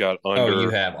 I've got under. You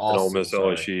have awesome. Ole Miss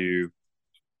LSU,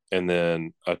 and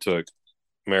then I took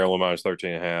Maryland minus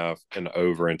 13.5 and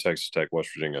over in Texas Tech, West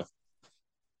Virginia.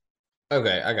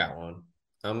 Okay, I got one.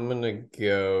 I'm gonna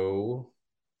go.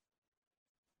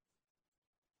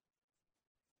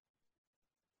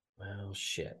 Well,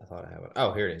 shit. I thought I had one.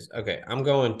 Oh, here it is. Okay, I'm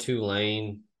going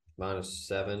Tulane minus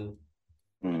 7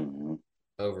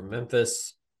 over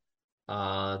Memphis.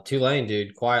 Tulane,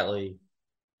 dude, quietly,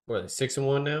 what are they,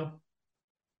 6-1 now?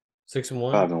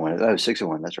 6-1. 5-1. Oh,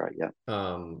 6-1. That's right. Yeah.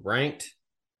 Ranked.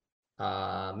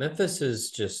 Memphis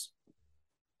is just,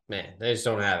 man, they just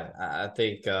don't have it. I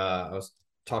think I was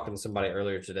talking to somebody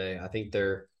earlier today. I think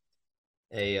they're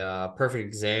a perfect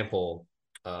example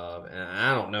of, and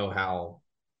I don't know how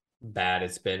bad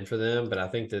it's been for them, but I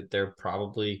think that they're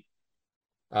probably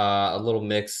a little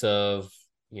mix of,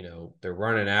 they're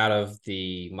running out of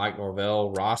the Mike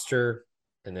Norvell roster,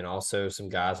 and then also some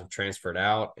guys have transferred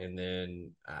out, and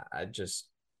then I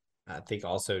think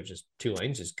also just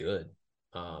Tulane's just good.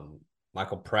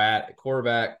 Michael Pratt at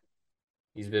quarterback,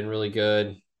 he's been really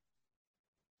good.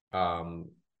 The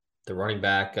running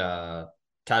back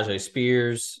Tajay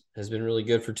Spears has been really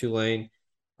good for Tulane.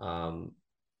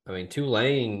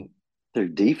 Tulane, their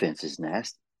defense is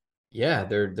nasty. Yeah,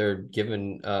 they're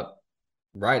giving up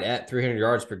right at 300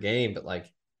 yards per game, but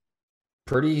like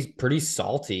pretty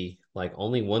salty. Like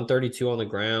only 132 on the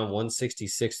ground,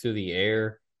 166 through the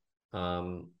air.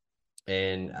 And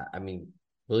I mean,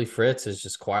 Willie Fritz has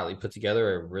just quietly put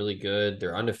together a really good.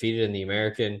 They're undefeated in the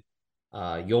American.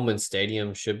 Yulman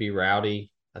Stadium should be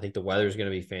rowdy. I think the weather is going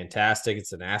to be fantastic.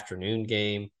 It's an afternoon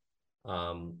game.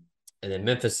 And then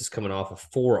Memphis is coming off a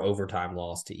 4 overtime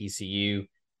loss to ECU.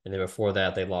 And then before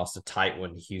that, they lost a tight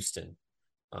one to Houston.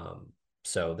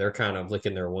 So they're kind of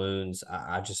licking their wounds.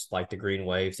 I just like the Green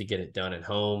Wave to get it done at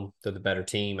home. They're the better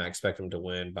team. I expect them to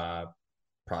win by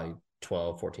probably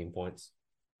 12, 14 points.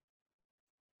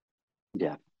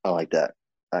 Yeah, I like that.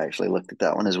 I actually looked at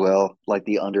that one as well. Like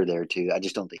the under there too. I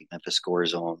just don't think Memphis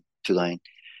scores on Tulane.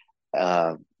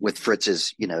 With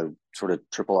Fritz's, sort of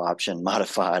triple option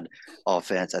modified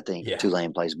offense, I think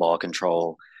Tulane plays ball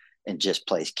control and just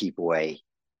plays keep away.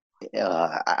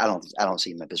 I don't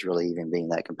see Memphis really even being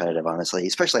that competitive, honestly,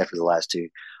 especially after the last two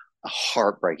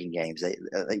heartbreaking games. They,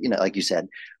 like you said,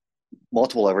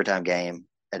 multiple overtime game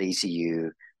at ECU.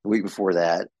 The week before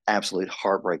that, absolute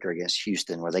heartbreaker against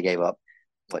Houston, where they gave up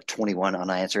 21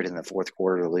 unanswered in the fourth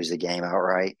quarter to lose the game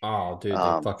outright. Oh, dude,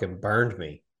 they fucking burned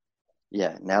me.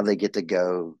 Yeah, now they get to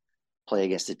go play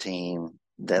against a team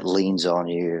that leans on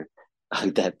you,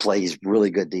 that plays really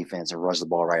good defense and runs the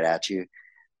ball right at you.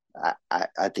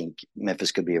 I think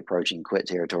Memphis could be approaching quit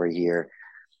territory here.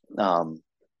 Let's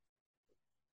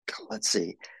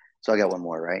see. So I got one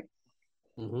more, right?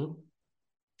 Mm-hmm.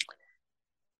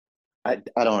 I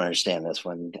don't understand this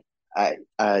one. I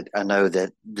know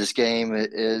that this game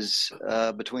is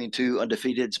between two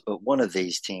undefeateds, but one of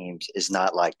these teams is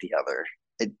not like the other.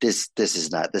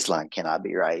 This line cannot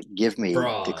be right. Give me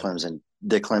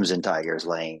the Clemson Tigers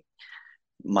laying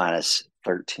minus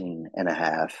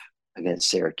 13.5 against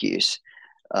Syracuse.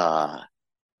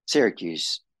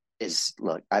 Syracuse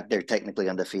they're technically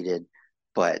undefeated,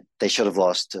 but they should have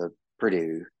lost to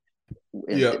Purdue.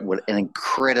 An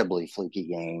incredibly fluky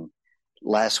game.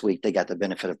 Last week, they got the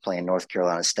benefit of playing North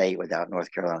Carolina State without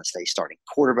North Carolina State starting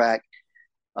quarterback.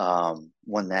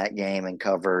 Won that game and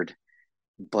covered.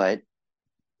 But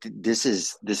this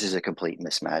is a complete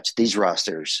mismatch. These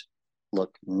rosters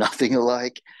look nothing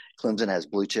alike. Clemson has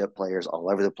blue chip players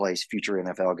all over the place, future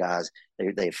NFL guys.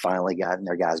 They've finally gotten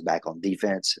their guys back on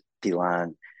defense,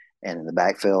 D-line, and in the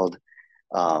backfield.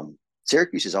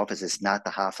 Syracuse's offense is not the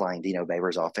high-flying Dino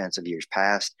Babers offense of years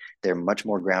past. They're much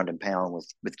more ground and pound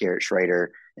with Garrett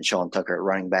Schrader and Sean Tucker at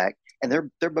running back, and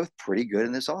they're both pretty good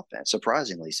in this offense,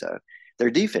 surprisingly so. Their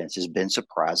defense has been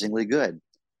surprisingly good,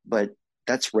 but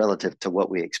that's relative to what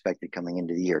we expected coming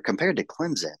into the year. Compared to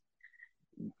Clemson,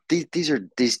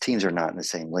 these teams are not in the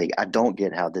same league. I don't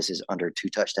get how this is under 2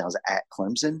 touchdowns at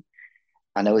Clemson.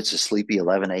 I know it's a sleepy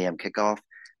 11 a.m. kickoff,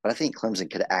 but I think Clemson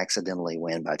could accidentally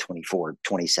win by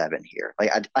 24-27 here.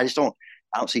 I don't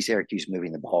see Syracuse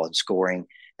moving the ball and scoring,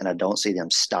 and I don't see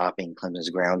them stopping Clemson's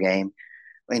ground game.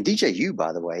 I mean, DJU,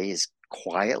 by the way, is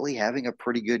quietly having a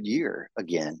pretty good year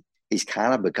again. He's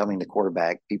kind of becoming the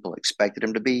quarterback people expected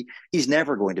him to be. He's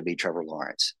never going to be Trevor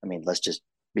Lawrence. I mean, let's just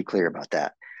be clear about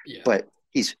that. Yeah. But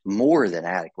he's more than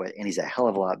adequate, and he's a hell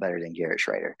of a lot better than Garrett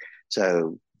Schrader.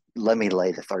 So let me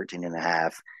lay the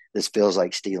 13.5. This feels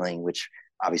like stealing, which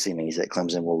obviously means that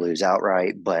Clemson will lose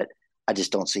outright, but I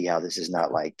just don't see how this is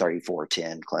not like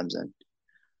 34-10 Clemson.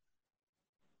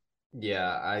 Yeah,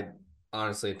 I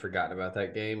honestly had forgotten about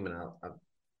that game, and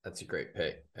that's a great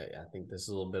pick. I think this is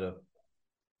a little bit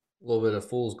of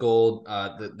fool's gold.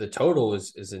 The total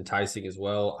is enticing as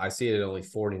well. I see it at only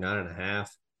 49.5,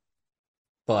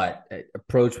 but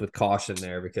approach with caution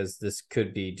there, because this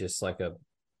could be just like a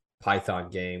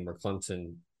Python game where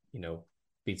Clemson,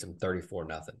 beats them 34-0,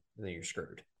 and then you're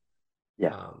screwed.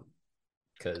 Yeah.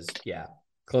 Because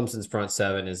Clemson's front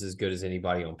seven is as good as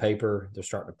anybody on paper. They're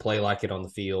starting to play like it on the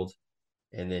field.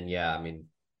 And then,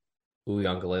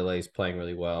 Uiagalelei is playing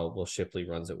really well. Will Shipley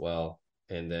runs it well.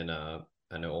 And then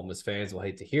I know Ole Miss fans will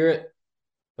hate to hear it,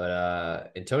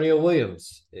 but Antonio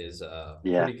Williams is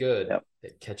pretty good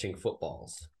at catching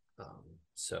footballs.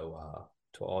 So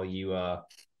to all you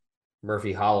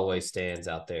Murphy Holloway stands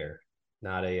out there,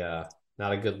 not a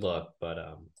good look,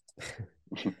 but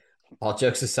all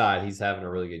jokes aside, he's having a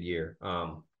really good year.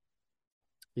 I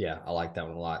like that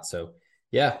one a lot. So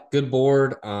good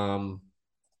board.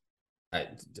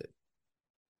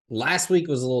 Last week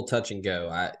was a little touch and go.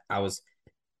 I was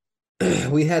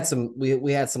we had some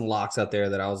locks out there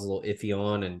that I was a little iffy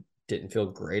on and didn't feel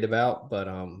great about, but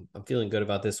I'm feeling good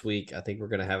about this week. I think we're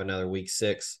gonna have another week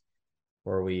 6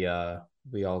 where we all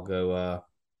go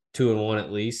 2-1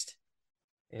 at least,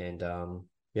 and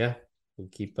we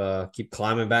keep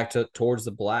climbing back towards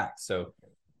the black. So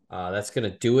that's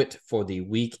gonna do it for the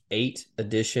week 8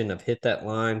 edition of Hit That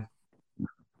Line.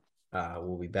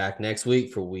 We'll be back next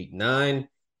week for week 9.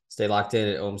 Stay locked in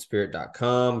at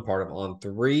ohmspirit.com, part of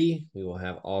On3. We will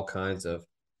have all kinds of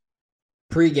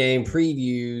pregame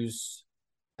previews,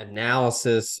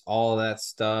 analysis, all that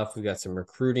stuff. We got some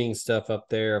recruiting stuff up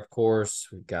there, of course.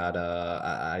 We've got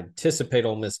I anticipate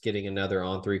Ole Miss getting another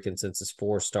On3 consensus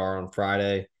 4-star on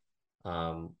Friday.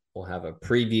 We'll have a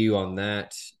preview on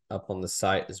that up on the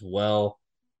site as well.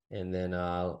 And then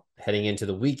heading into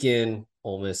the weekend,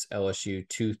 Ole Miss LSU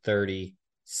 2:30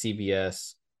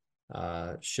 CBS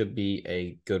should be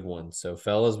a good one. So,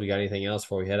 fellas, we got anything else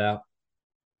before we head out?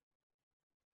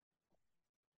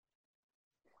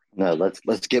 No,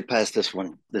 let's get past this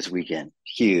one this weekend.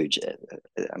 Huge.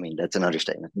 I mean, that's an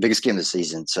understatement. Biggest game of the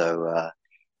season. So,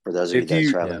 for those of you that are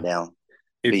traveling down,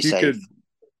 if be you safe. could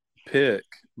pick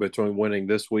between winning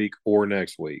this week or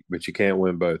next week, but you can't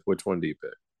win both, which one do you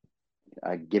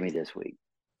pick? Give me this week.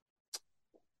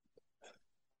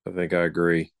 I think I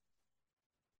agree.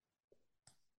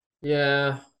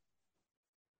 Yeah,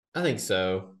 I think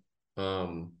so. I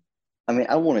mean,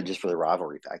 I want it just for the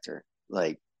rivalry factor.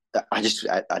 Like, I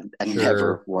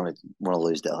never want to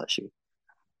lose to LSU.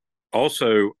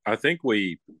 Also, I think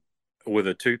with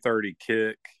a 2:30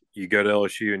 kick, you go to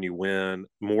LSU and you win.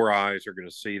 More eyes are going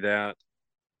to see that.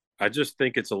 I just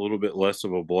think it's a little bit less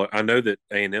of a blow. I know that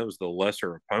A&M is the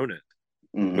lesser opponent,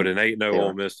 but an 8-0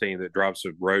 Ole Miss team that drops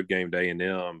a road game to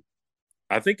A&M,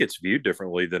 I think it's viewed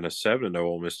differently than a 7-0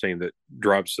 Ole Miss team that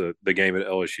drops the game at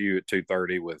LSU at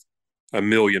 2:30 with a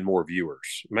million more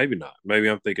viewers. Maybe not. Maybe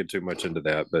I'm thinking too much into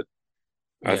that, but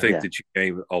I think that you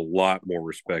gain a lot more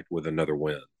respect with another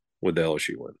win, with the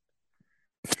LSU win.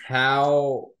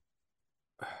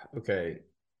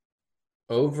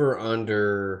 Over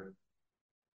under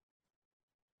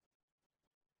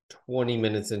 20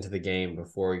 minutes into the game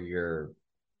before you're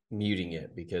muting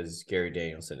it because Gary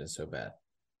Danielson is so bad.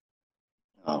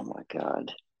 Oh my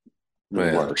God.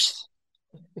 The worst.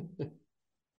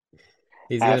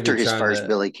 After his first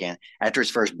Billy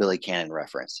Cannon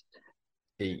reference.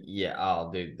 Yeah,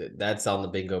 dude, that's on the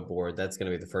bingo board. That's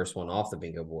going to be the first one off the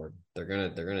bingo board. They're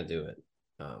gonna do it.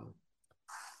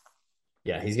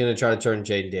 He's going to try to turn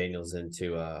Jaden Daniels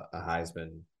into a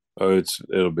Heisman. Oh,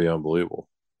 it'll be unbelievable.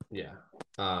 Yeah.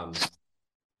 All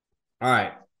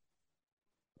right.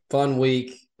 Fun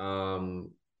week.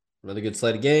 Another good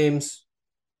slate of games.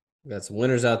 We got some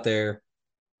winners out there.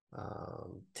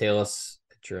 Tail us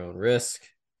at your own risk.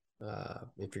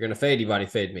 If you're going to fade anybody,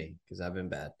 fade me because I've been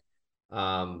bad.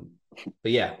 But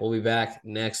yeah, we'll be back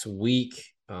next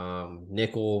week.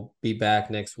 Nick will be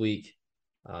back next week.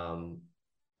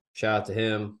 Shout out to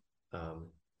him.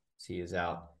 He is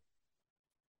out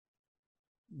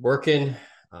working,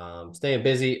 staying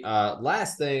busy.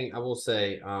 Last thing I will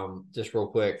say, just real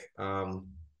quick,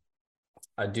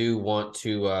 I do want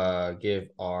to give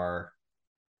our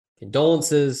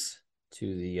condolences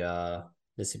to the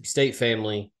Mississippi State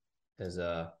family as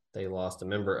they lost a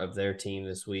member of their team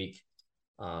this week.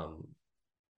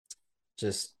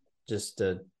 Just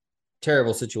a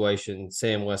terrible situation,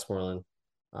 Sam Westmoreland.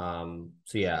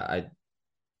 I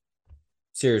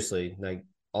seriously, like,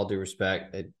 all due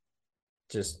respect, it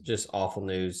just awful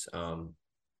news.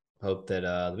 Hope that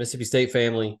the Mississippi State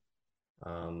family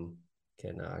can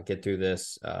get through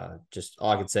this. Just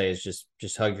all I can say is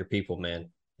just hug your people, man.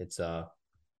 It's tough.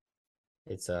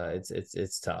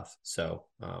 So,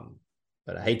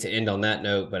 but I hate to end on that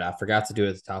note, but I forgot to do it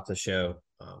at the top of the show.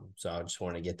 So I just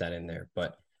want to get that in there.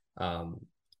 But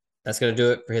that's going to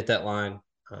do it for Hit That Line.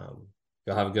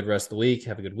 Y'all have a good rest of the week.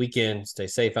 Have a good weekend. Stay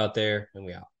safe out there, and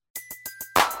we out.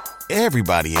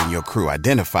 Everybody in your crew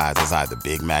identifies as either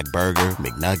Big Mac Burger,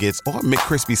 McNuggets, or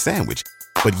McCrispy Sandwich.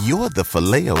 but you're the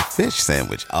Filet-O-Fish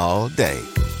Sandwich all day.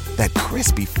 That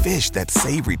crispy fish, that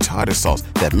savory tartar sauce,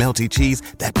 that melty cheese,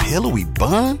 that pillowy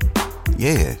bun.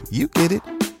 Yeah, you get it.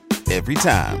 Every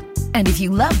time. And if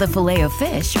you love the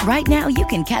Filet-O-Fish, right now you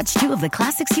can catch two of the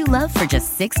classics you love for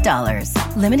just $6.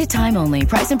 Limited time only.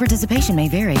 Price and participation may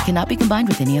vary. Cannot be combined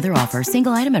with any other offer.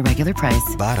 Single item at regular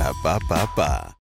price. Ba-da-ba-ba-ba.